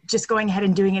just going ahead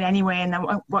and doing it anyway. And then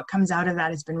what comes out of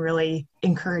that has been really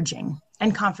encouraging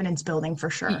and confidence building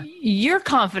for sure. You're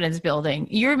confidence building.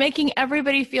 You're making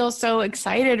everybody feel so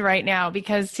excited right now,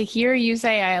 because to hear you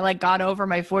say I got over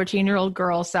my 14-year-old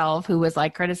girl self who was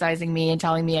criticizing me and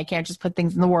telling me I can't just put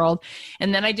things in the world.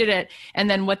 And then I did it. And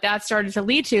then what that started to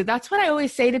lead to, that's what I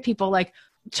always say to people,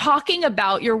 talking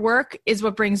about your work is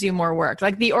what brings you more work.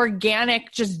 The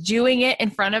organic, just doing it in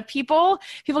front of people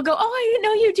go, oh, I didn't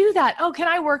know you do that. Oh, can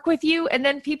I work with you? And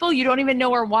then people you don't even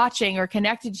know are watching or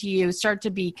connected to you start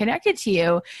to be connected to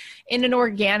you in an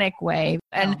organic way.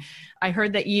 And I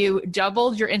heard that you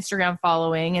doubled your Instagram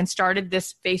following and started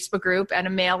this Facebook group and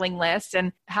a mailing list.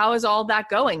 And how is all that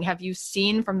going? Have you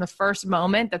seen from the first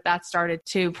moment that started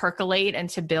to percolate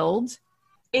and to build?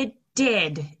 It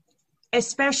did.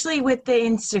 Especially with the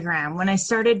Instagram, when I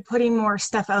started putting more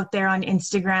stuff out there on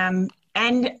Instagram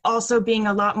and also being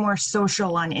a lot more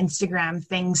social on Instagram,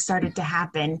 things started to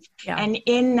happen. Yeah. And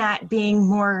in that being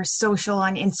more social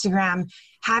on Instagram,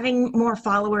 having more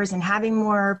followers and having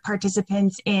more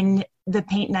participants in the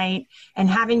paint night and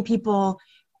having people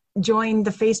join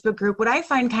the Facebook group, what I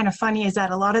find kind of funny is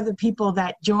that a lot of the people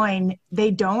that join, they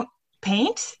don't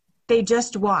paint, they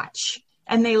just watch.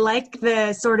 And they like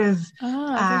the sort of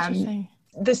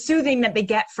the soothing that they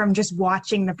get from just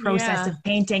watching the process of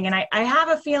painting. And I have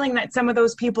a feeling that some of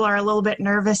those people are a little bit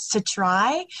nervous to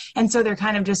try. And so they're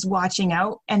kind of just watching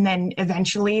out, and then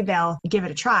eventually they'll give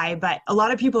it a try. But a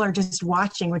lot of people are just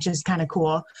watching, which is kind of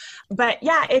cool. But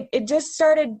yeah, it just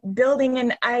started building,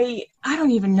 and I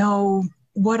don't even know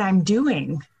what I'm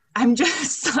doing. I'm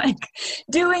just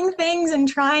doing things and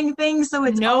trying things. So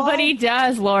it's nobody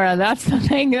does, Laura. That's the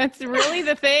thing. That's really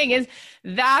the thing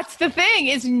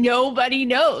is nobody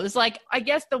knows. I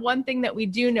guess the one thing that we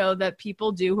do know that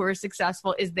people do who are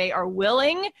successful is they are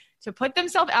willing to put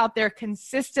themselves out there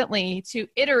consistently, to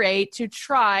iterate, to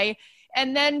try,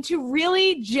 And then to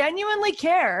really genuinely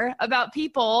care about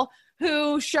people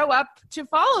who show up to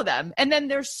follow them. And then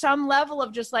there's some level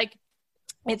of just like,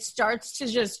 it starts to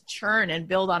just churn and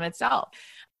build on itself.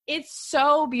 It's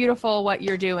so beautiful what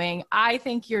you're doing. I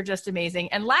think you're just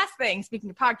amazing. And last thing,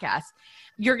 speaking of podcasts,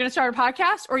 you're going to start a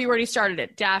podcast, or you already started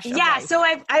it? Yeah. So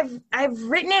I've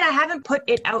written it. I haven't put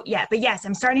it out yet, but yes,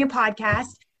 I'm starting a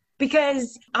podcast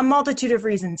because a multitude of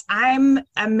reasons. I'm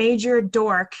a major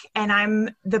dork, and I'm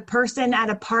the person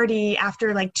at a party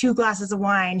after like 2 glasses of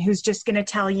wine who's just going to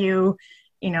tell you,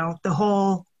 the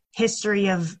whole history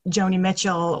of Joni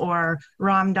Mitchell or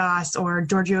Ram Dass or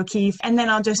Georgia O'Keeffe. And then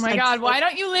I'll just, oh my God, why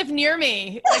don't you live near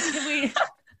me?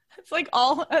 It's like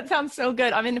that sounds so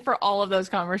good. I'm in for all of those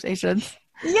conversations.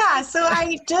 Yeah. So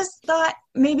I just thought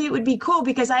maybe it would be cool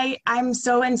because I'm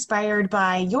so inspired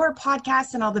by your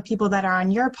podcast and all the people that are on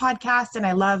your podcast. And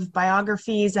I love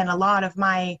biographies, and a lot of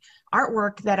my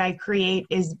artwork that I create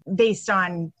is based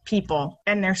on people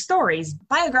and their stories,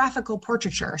 biographical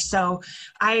portraiture. So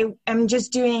I am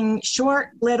just doing short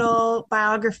little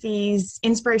biographies,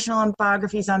 inspirational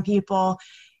biographies on people.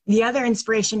 The other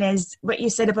inspiration is what you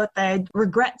said about the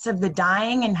regrets of the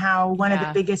dying, and how one of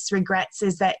the biggest regrets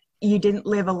is that you didn't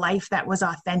live a life that was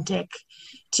authentic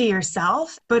to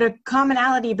yourself. But a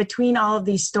commonality between all of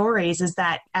these stories is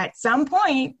that at some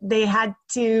point they had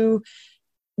to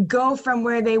go from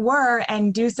where they were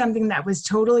and do something that was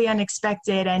totally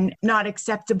unexpected and not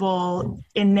acceptable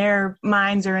in their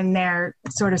minds or in their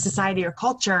sort of society or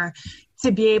culture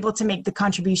to be able to make the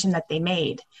contribution that they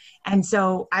made. And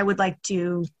so I would like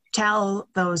to tell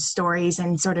those stories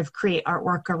and sort of create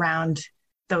artwork around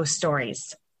those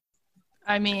stories.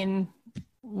 I mean,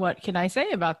 what can I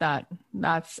say about that?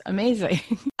 That's amazing.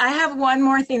 I have one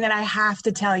more thing that I have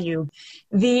to tell you.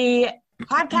 The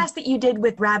podcast that you did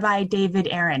with Rabbi David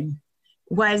Aaron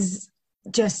was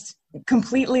just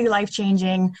completely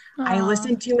life-changing. I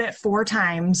listened to it 4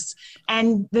 times.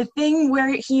 And the thing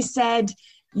where he said,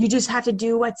 you just have to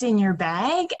do what's in your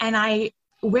bag. And I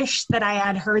wish that I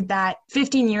had heard that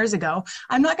 15 years ago.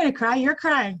 I'm not going to cry. You're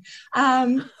crying.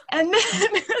 And then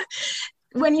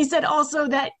when you said also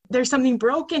that there's something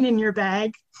broken in your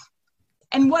bag,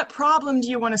 and what problem do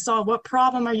you want to solve? What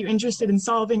problem are you interested in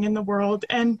solving in the world?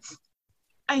 And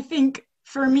I think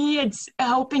for me, it's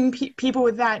helping people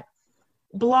with that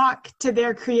block to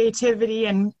their creativity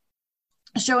and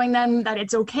showing them that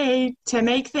it's okay to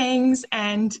make things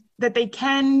and that they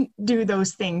can do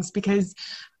those things. Because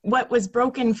what was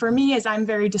broken for me is I'm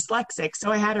very dyslexic. So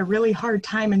I had a really hard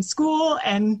time in school,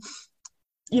 and,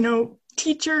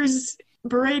 teachers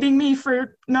berating me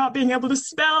for not being able to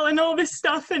spell and all this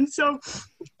stuff. And so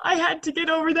I had to get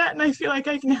over that. And I feel like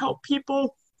I can help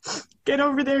people get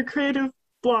over their creative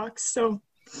blocks. So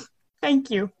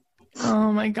thank you.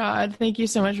 Oh my God. Thank you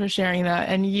so much for sharing that.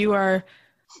 And you are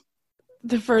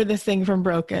the furthest thing from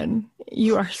broken.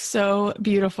 You are so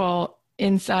beautiful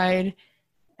inside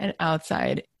and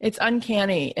outside. It's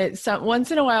uncanny.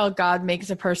 Once in a while, God makes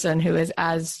a person who is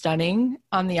as stunning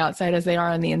on the outside as they are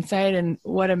on the inside. And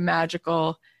what a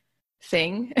magical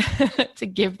thing to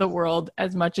give the world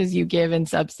as much as you give in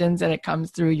substance, and it comes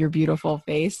through your beautiful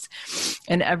face.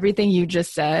 And everything you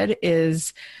just said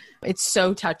it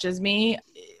so touches me.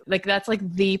 Like, that's like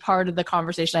the part of the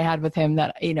conversation I had with him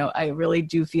that, I really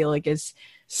do feel like is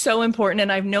so important.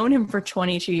 And I've known him for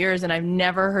 22 years and I've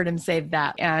never heard him say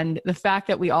that. And the fact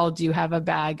that we all do have a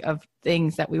bag of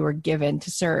things that we were given to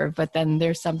serve, but then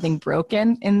there's something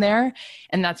broken in there.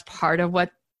 And that's part of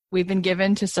what we've been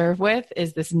given to serve with,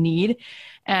 is this need.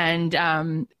 And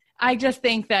I just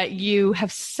think that you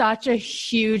have such a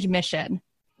huge mission.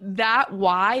 That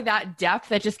why, that depth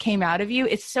that just came out of you,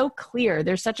 it's so clear.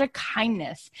 There's such a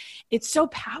kindness. It's so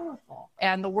powerful.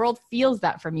 And the world feels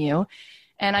that from you.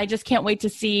 And I just can't wait to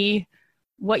see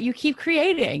what you keep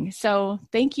creating. So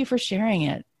thank you for sharing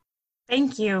it.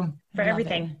 Thank you for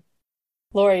everything.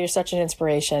 Laura, you're such an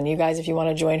inspiration. You guys, if you want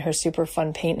to join her super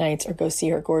fun paint nights or go see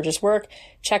her gorgeous work,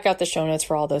 check out the show notes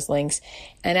for all those links.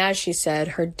 And as she said,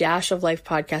 her Dash of Life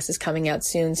podcast is coming out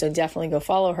soon. So definitely go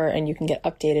follow her and you can get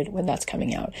updated when that's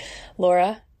coming out.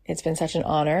 Laura, it's been such an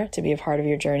honor to be a part of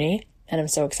your journey. And I'm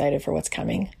so excited for what's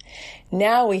coming.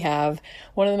 Now we have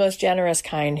one of the most generous,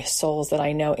 kind souls that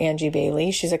I know, Angie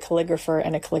Bailey. She's a calligrapher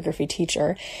and a calligraphy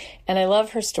teacher. And I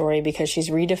love her story because she's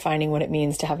redefining what it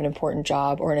means to have an important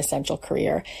job or an essential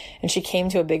career. And she came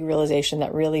to a big realization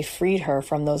that really freed her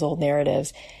from those old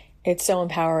narratives. It's so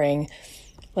empowering.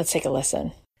 Let's take a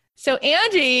listen. So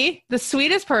Angie, the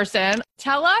sweetest person,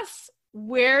 tell us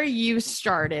where you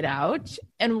started out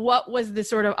and what was the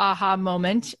sort of aha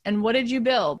moment and what did you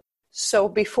build? So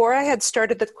before I had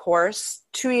started the course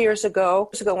 2 years ago,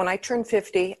 when I turned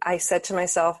 50, I said to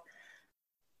myself,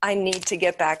 I need to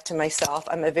get back to myself.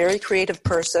 I'm a very creative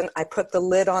person. I put the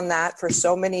lid on that for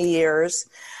so many years.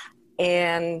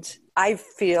 And I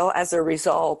feel as a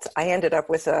result, I ended up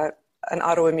with an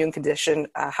autoimmune condition,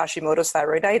 Hashimoto's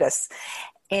thyroiditis.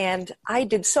 And I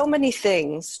did so many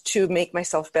things to make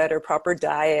myself better, proper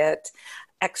diet,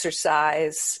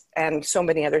 exercise, and so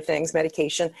many other things,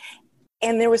 medication.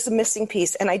 And there was a missing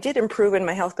piece. And I did improve in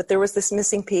my health, but there was this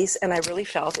missing piece. And I really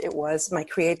felt it was my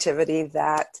creativity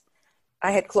that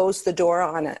I had closed the door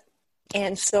on it.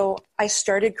 And so I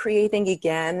started creating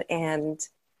again and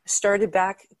started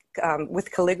back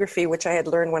with calligraphy, which I had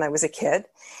learned when I was a kid.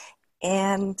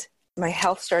 And my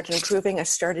health started improving. I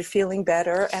started feeling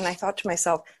better. And I thought to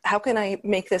myself, how can I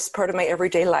make this part of my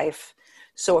everyday life?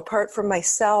 So apart from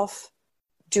myself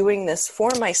doing this for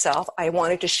myself, I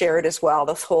wanted to share it as well,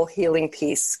 this whole healing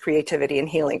piece, creativity and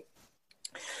healing.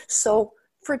 So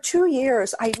for 2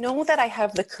 years, I know that I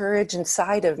have the courage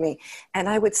inside of me. And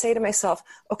I would say to myself,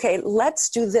 okay, let's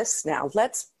do this now.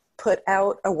 Let's put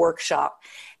out a workshop.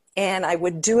 And I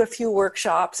would do a few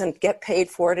workshops and get paid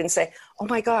for it and say, oh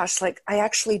my gosh, like I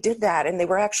actually did that. And they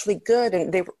were actually good.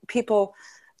 And people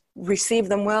received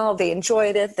them well. They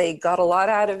enjoyed it. They got a lot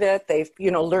out of it. They've,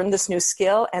 learned this new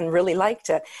skill and really liked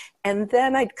it. And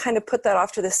then I'd kind of put that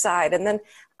off to the side. And then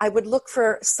I would look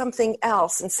for something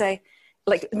else and say,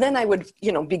 then I would,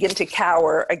 begin to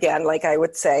cower again. Like I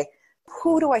would say,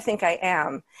 who do I think I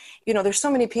am? There's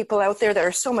so many people out there that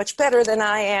are so much better than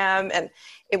I am. And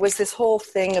it was this whole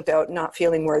thing about not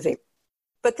feeling worthy.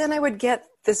 But then I would get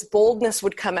this boldness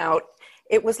would come out.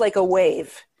 It was like a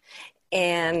wave.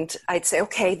 And I'd say,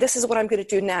 okay, this is what I'm going to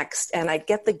do next. And I'd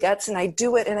get the guts and I'd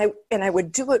do it. And I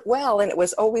would do it well. And it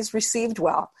was always received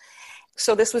well.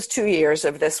 So this was 2 years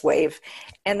of this wave.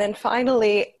 And then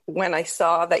finally, when I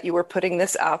saw that you were putting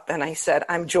this up and I said,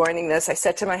 I'm joining this, I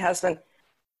said to my husband,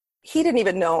 he didn't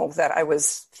even know that I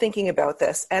was thinking about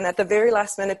this. And at the very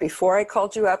last minute before I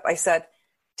called you up, I said,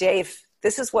 Dave,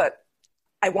 this is what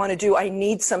I want to do. I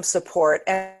need some support.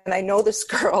 And I know this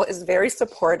girl is very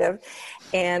supportive.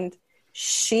 And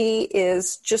she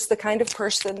is just the kind of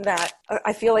person that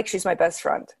I feel like she's my best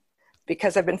friend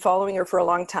because I've been following her for a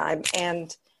long time.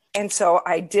 And so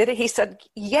I did it. He said,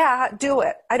 yeah, do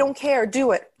it. I don't care.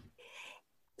 Do it.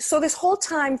 So this whole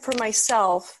time for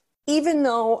myself, even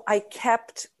though I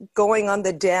kept going on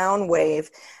the down wave,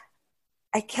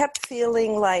 I kept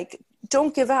feeling like,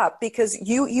 don't give up because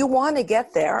you want to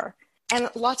get there. And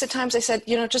lots of times I said,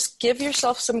 just give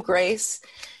yourself some grace.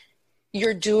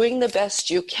 You're doing the best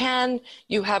you can.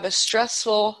 You have a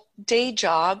stressful day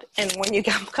job. And when you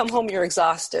come home, you're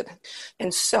exhausted.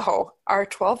 And so our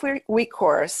 12-week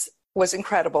course was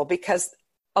incredible because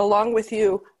along with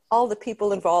you, all the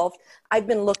people involved, I've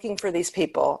been looking for these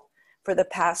people for the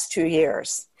past 2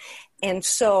 years. And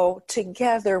so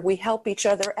together we help each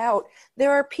other out.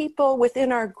 There are people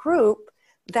within our group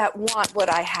that want what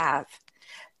I have.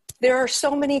 There are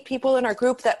so many people in our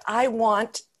group that I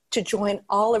want to join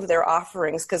all of their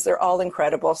offerings because they're all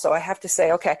incredible. So I have to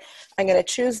say, okay, I'm going to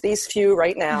choose these few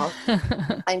right now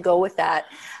and go with that.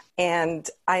 And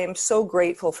I am so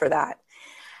grateful for that.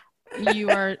 You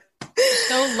are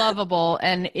so lovable.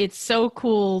 And it's so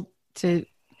cool to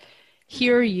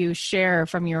hear you share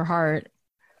from your heart.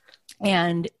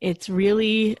 And it's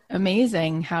really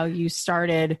amazing how you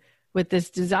started with this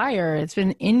desire. It's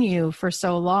been in you for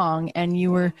so long and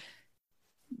you were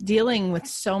dealing with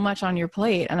so much on your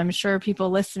plate. And I'm sure people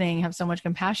listening have so much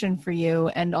compassion for you.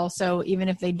 And also, even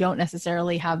if they don't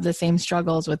necessarily have the same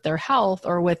struggles with their health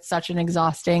or with such an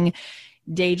exhausting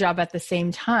day job at the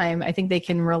same time, I think they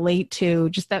can relate to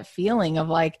just that feeling of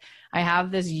like, I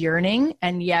have this yearning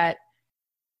and yet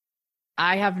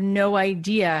I have no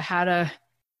idea how to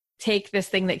take this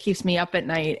thing that keeps me up at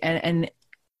night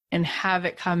and have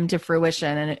it come to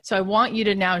fruition. And so I want you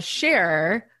to now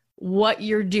share what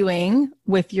you're doing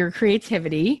with your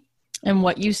creativity and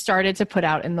what you started to put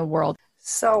out in the world.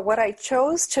 So what I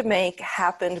chose to make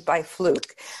happened by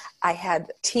fluke. I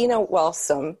had Tina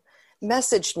Wellsome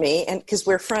messaged me, and because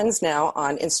we're friends now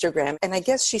on Instagram, and I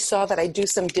guess she saw that I do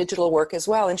some digital work as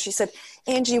well. And she said,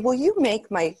 Angie, will you make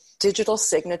my digital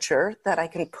signature that I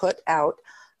can put out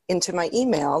into my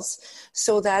emails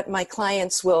so that my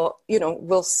clients will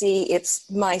see it's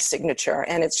my signature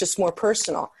and it's just more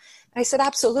personal. I said,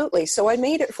 absolutely. So I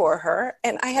made it for her.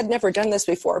 And I had never done this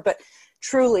before, but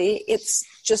truly it's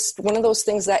just one of those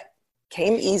things that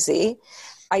came easy.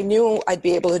 I knew I'd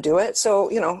be able to do it. So,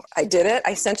 I did it.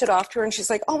 I sent it off to her and she's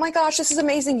like, oh my gosh, this is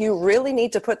amazing. You really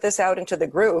need to put this out into the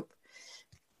group.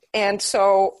 And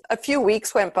so a few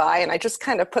weeks went by and I just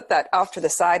kind of put that off to the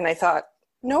side and I thought,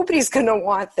 nobody's going to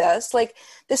want this. Like,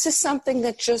 this is something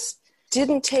that just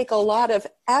didn't take a lot of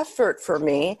effort for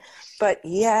me, but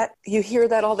yet you hear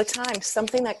that all the time.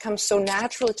 Something that comes so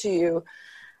natural to you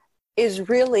is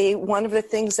really one of the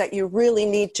things that you really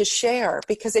need to share,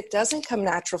 because it doesn't come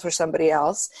natural for somebody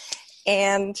else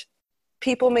and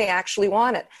people may actually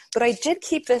want it. But I did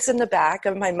keep this in the back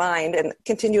of my mind and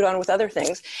continued on with other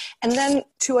things. And then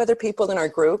 2 other people in our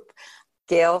group,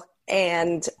 Gail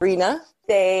and Rena,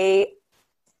 they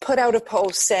put out a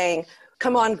post saying,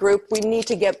 come on group, we need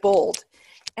to get bold.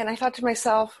 And I thought to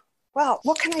myself, well,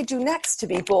 what can I do next to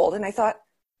be bold? And I thought,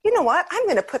 you know what? I'm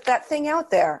going to put that thing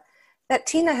out there that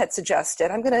Tina had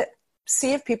suggested. I'm going to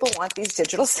see if people want these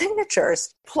digital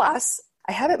signatures. Plus,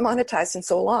 I haven't monetized in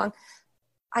so long.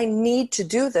 I need to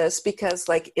do this because,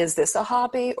 like, is this a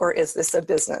hobby or is this a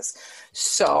business?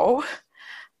 So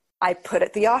I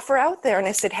put the offer out there and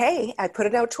I said, hey, I put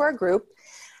it out to our group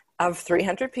of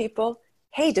 300 people.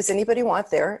 Hey, does anybody want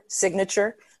their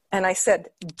signature? And I said,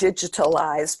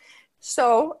 digitalized.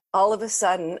 So all of a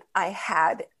sudden I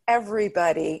had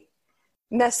everybody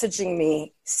messaging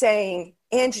me saying,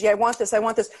 Angie, I want this, I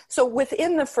want this. So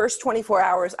within the first 24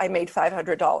 hours, I made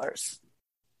 $500.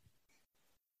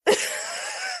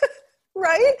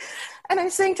 Right? And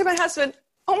I'm saying to my husband,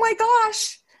 oh my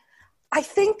gosh, I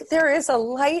think there is a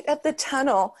light at the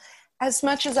tunnel. As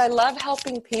much as I love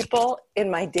helping people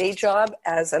in my day job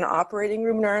as an operating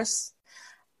room nurse,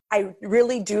 I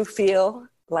really do feel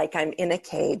like I'm in a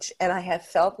cage. And I have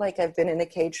felt like I've been in a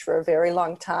cage for a very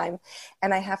long time.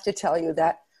 And I have to tell you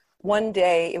that one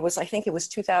day, I think it was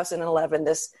 2011,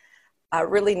 this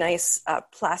really nice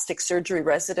plastic surgery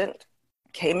resident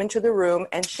came into the room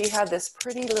and she had this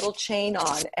pretty little chain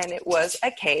on and it was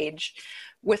a cage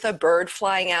with a bird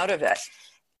flying out of it.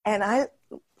 And I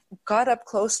got up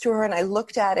close to her and I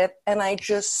looked at it and I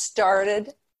just started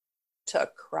to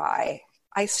cry.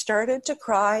 I started to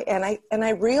cry and I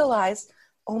realized,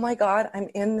 oh my God, I'm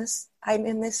in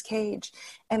this cage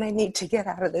and I need to get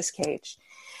out of this cage.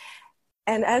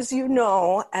 And as you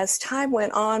know, as time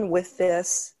went on with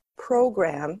this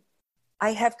program,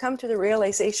 I have come to the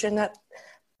realization that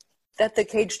the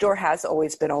cage door has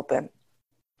always been open.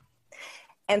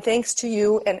 And thanks to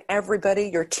you and everybody,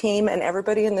 your team and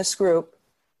everybody in this group,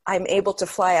 I'm able to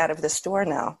fly out of this door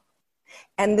now.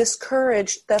 And this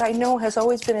courage that I know has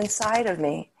always been inside of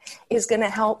me is going to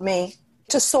help me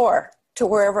to soar to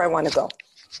wherever I want to go.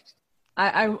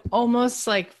 I'm almost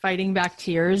like fighting back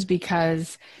tears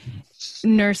because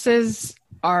nurses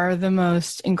are the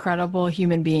most incredible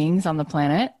human beings on the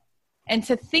planet. And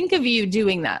to think of you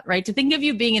doing that, right? To think of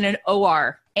you being in an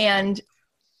OR and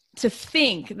to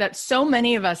think that so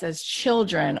many of us as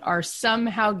children are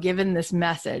somehow given this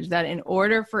message that in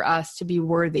order for us to be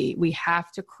worthy, we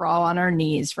have to crawl on our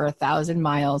knees for 1,000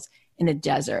 miles in a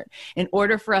desert. In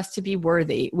order for us to be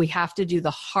worthy, we have to do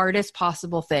the hardest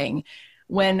possible thing.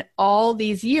 When all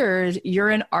these years, you're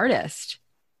an artist.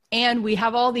 And we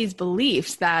have all these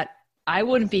beliefs that I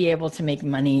wouldn't be able to make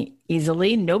money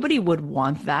easily. Nobody would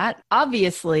want that.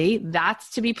 Obviously, that's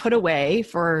to be put away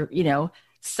for,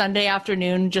 Sunday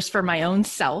afternoon just for my own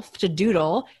self to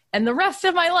doodle. And the rest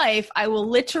of my life, I will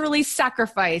literally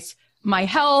sacrifice my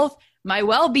health, my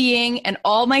well-being, and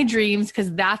all my dreams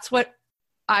because that's what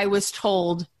I was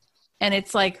told. And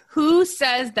it's like, who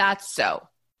says that's so?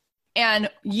 And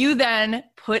you then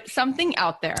put something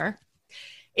out there.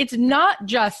 It's not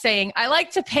just saying, I like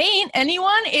to paint.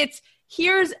 Anyone? It's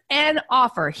here's an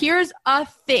offer. Here's a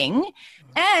thing.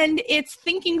 And it's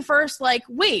thinking first like,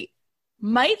 wait,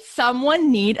 might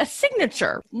someone need a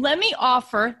signature? Let me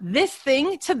offer this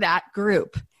thing to that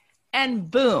group. And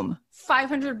boom,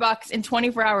 $500 in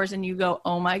 24 hours. And you go,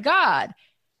 oh my God.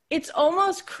 It's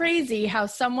almost crazy how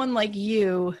someone like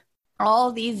you,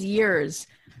 all these years,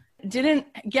 didn't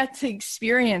get to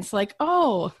experience like,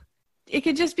 oh, it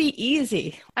could just be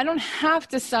easy. I don't have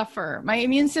to suffer. My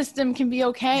immune system can be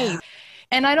okay. Yeah.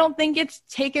 And I don't think it's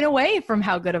taken away from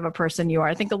how good of a person you are.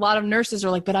 I think a lot of nurses are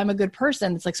like, but I'm a good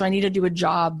person. It's like, so I need to do a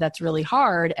job that's really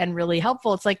hard and really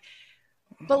helpful. It's like,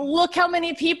 but look how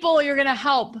many people you're going to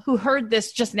help who heard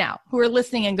this just now, who are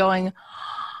listening and going,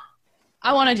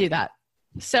 I want to do that.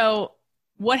 So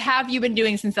what have you been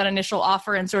doing since that initial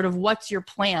offer and sort of what's your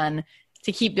plan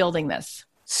to keep building this?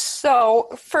 So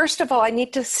first of all, I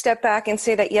need to step back and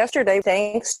say that yesterday,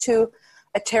 thanks to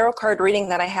a tarot card reading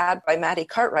that I had by Maddie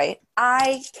Cartwright,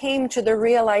 I came to the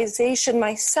realization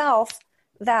myself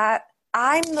that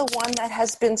I'm the one that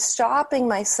has been stopping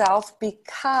myself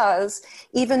because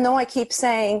even though I keep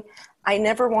saying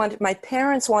my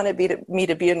parents wanted me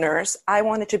to be a nurse, I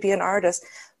wanted to be an artist,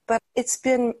 but it's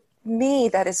been me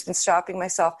that has been stopping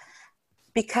myself,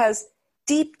 because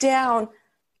deep down,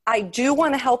 I do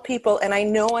want to help people, and I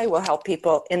know I will help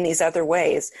people in these other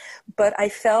ways, but I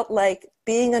felt like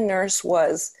being a nurse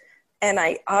was, and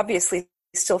I obviously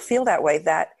still feel that way,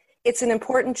 that it's an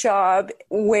important job,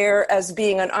 whereas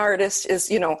being an artist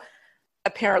is,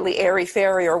 apparently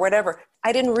airy-fairy or whatever.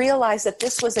 I didn't realize that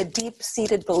this was a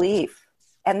deep-seated belief.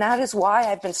 And that is why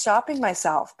I've been stopping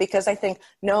myself, because I think,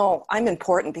 no, I'm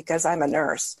important because I'm a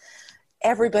nurse.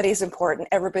 Everybody's important.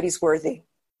 Everybody's worthy.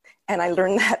 And I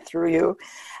learned that through you.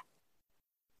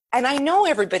 And I know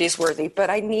everybody's worthy, but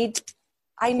I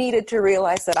needed to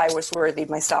realize that I was worthy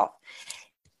myself.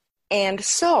 And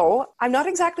so I'm not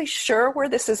exactly sure where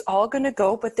this is all going to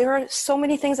go, but there are so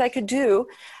many things I could do.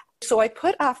 So I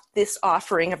put off this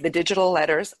offering of the digital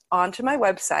letters onto my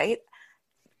website.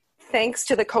 Thanks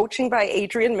to the coaching by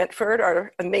Adrian Mitford,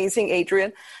 our amazing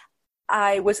Adrian,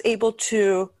 I was able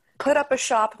to put up a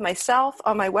shop myself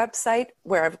on my website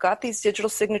where I've got these digital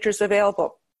signatures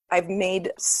available. I've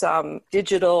made some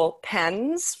digital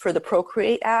pens for the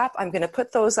Procreate app. I'm going to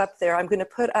put those up there. I'm going to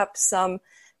put up some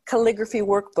calligraphy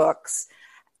workbooks.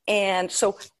 And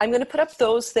so I'm going to put up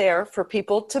those there for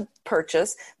people to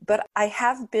purchase. But I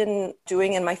have been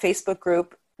doing in my Facebook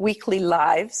group weekly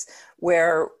lives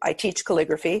where I teach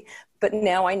calligraphy, but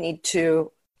now I need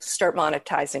to start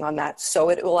monetizing on that. So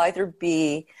it will either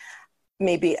be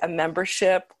maybe a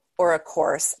membership or a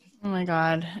course. Oh my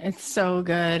God, it's so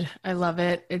good. I love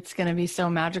it. It's going to be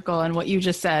so magical. And what you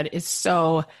just said is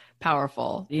so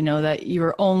powerful. You know that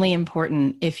you're only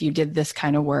important if you did this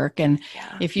kind of work. And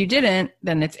if you didn't,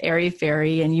 then it's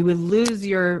airy-fairy and you would lose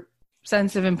your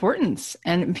sense of importance,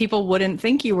 and people wouldn't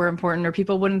think you were important, or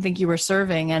people wouldn't think you were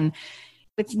serving. And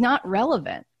it's not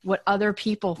relevant what other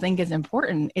people think is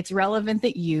important. It's relevant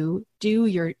that you do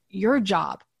your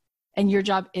job, and your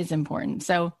job is important.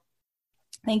 So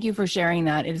thank you for sharing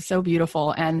that. It is so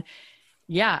beautiful. And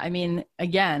yeah, I mean,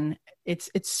 again, it's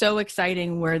so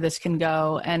exciting where this can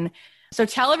go. And so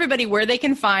tell everybody where they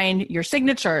can find your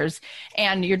signatures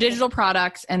and your digital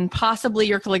products and possibly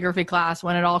your calligraphy class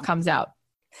when it all comes out.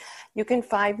 You can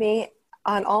find me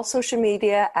on all social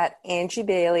media at Angie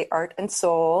Bailey Art and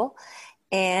Soul.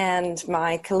 And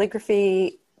my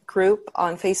calligraphy group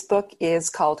on Facebook is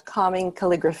called Calming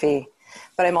Calligraphy.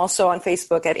 But I'm also on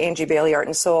Facebook at Angie Bailey Art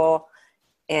and Soul,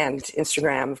 and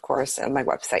Instagram, of course, and my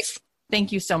website.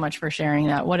 Thank you so much for sharing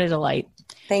that. What a delight.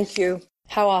 Thank you.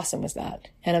 How awesome was that?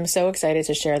 And I'm so excited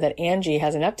to share that Angie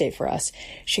has an update for us.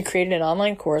 She created an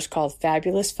online course called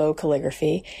Fabulous Faux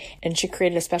Calligraphy, and she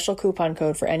created a special coupon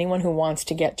code for anyone who wants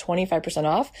to get 25%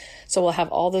 off. So we'll have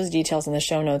all those details in the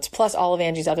show notes, plus all of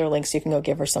Angie's other links so you can go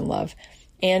give her some love.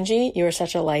 Angie, you are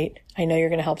such a light. I know you're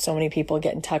going to help so many people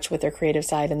get in touch with their creative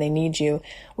side, and they need you.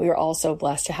 We are all so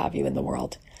blessed to have you in the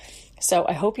world. So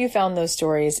I hope you found those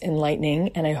stories enlightening,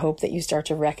 and I hope that you start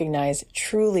to recognize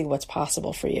truly what's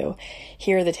possible for you.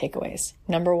 Here are the takeaways.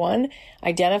 Number 1,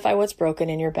 identify what's broken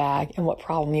in your bag and what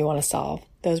problem you want to solve.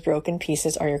 Those broken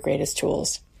pieces are your greatest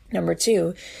tools. Number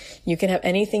 2, you can have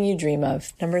anything you dream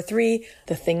of. Number 3,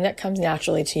 the thing that comes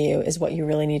naturally to you is what you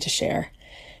really need to share.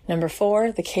 Number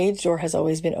 4, the cage door has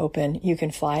always been open. You can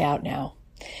fly out now.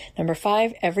 Number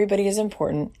 5, everybody is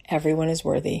important. Everyone is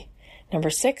worthy. Number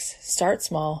 6, start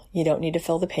small. You don't need to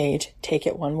fill the page. Take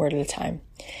it one word at a time.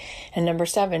 And number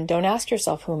 7, don't ask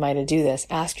yourself, who am I to do this?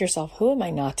 Ask yourself, who am I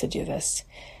not to do this?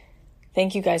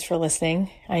 Thank you guys for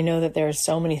listening. I know that there's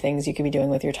so many things you could be doing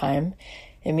with your time.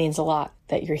 It means a lot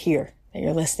that you're here, that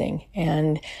you're listening.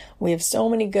 And we have so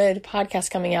many good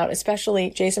podcasts coming out,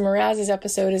 especially Jason Mraz's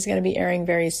episode is going to be airing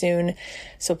very soon.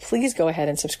 So please go ahead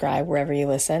and subscribe wherever you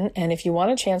listen. And if you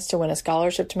want a chance to win a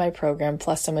scholarship to my program,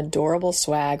 plus some adorable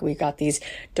swag, we've got these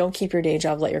Don't Keep Your Day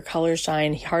Job, Let Your Colors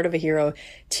Shine, Heart of a Hero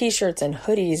t-shirts and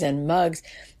hoodies and mugs.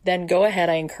 Then go ahead.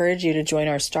 I encourage you to join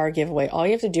our star giveaway. All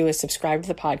you have to do is subscribe to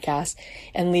the podcast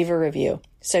and leave a review.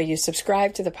 So you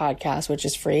subscribe to the podcast, which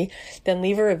is free, then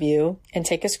leave a review and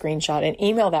take a screenshot and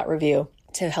email that review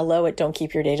to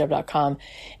hello@don'tkeepyourdayjob.com.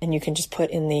 And you can just put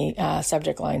in the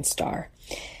subject line star.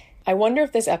 I wonder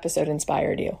if this episode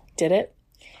inspired you. Did it?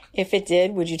 If it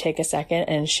did, would you take a second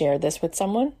and share this with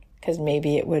someone? Because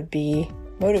maybe it would be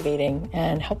motivating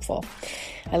and helpful.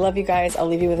 I love you guys. I'll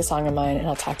leave you with a song of mine, and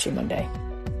I'll talk to you Monday.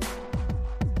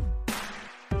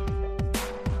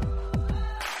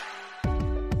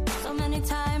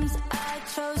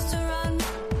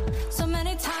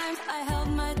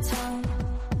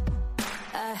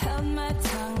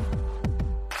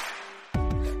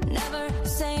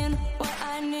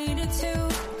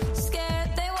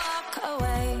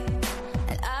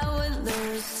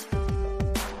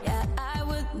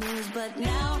 But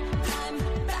now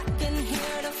I'm back.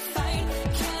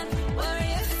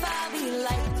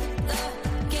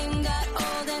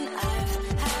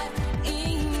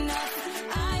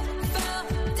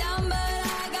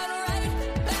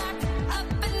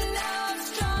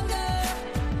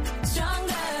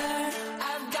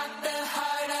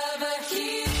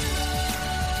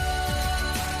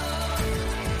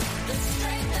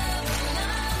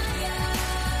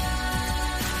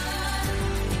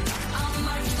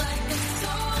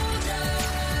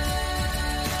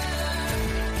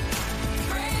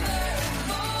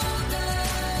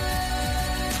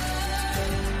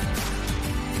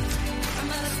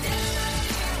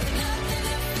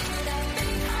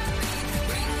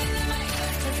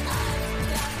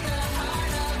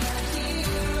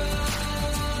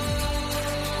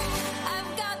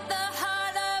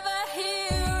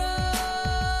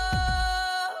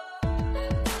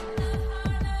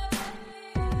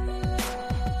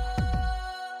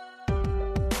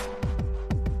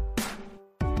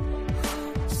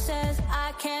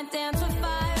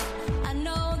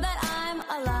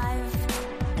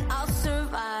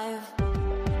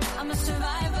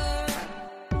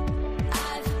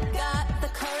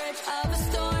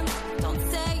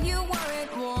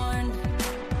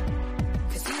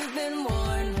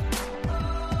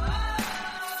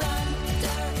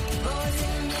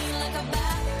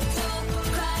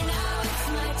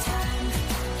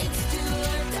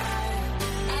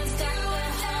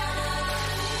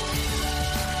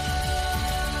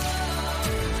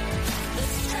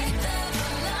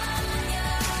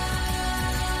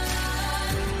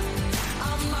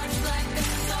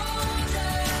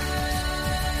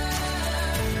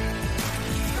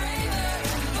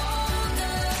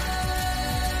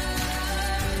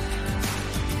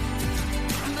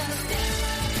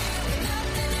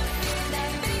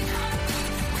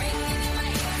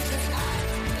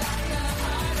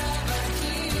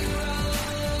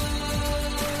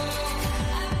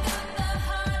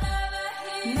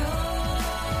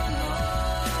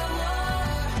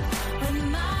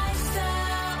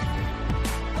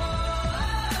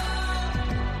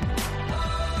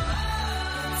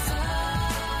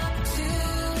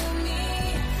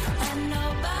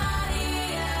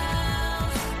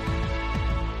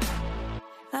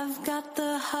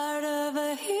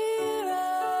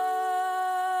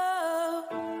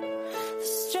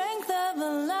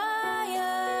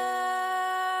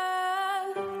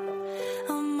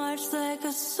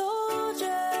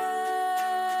 soldier.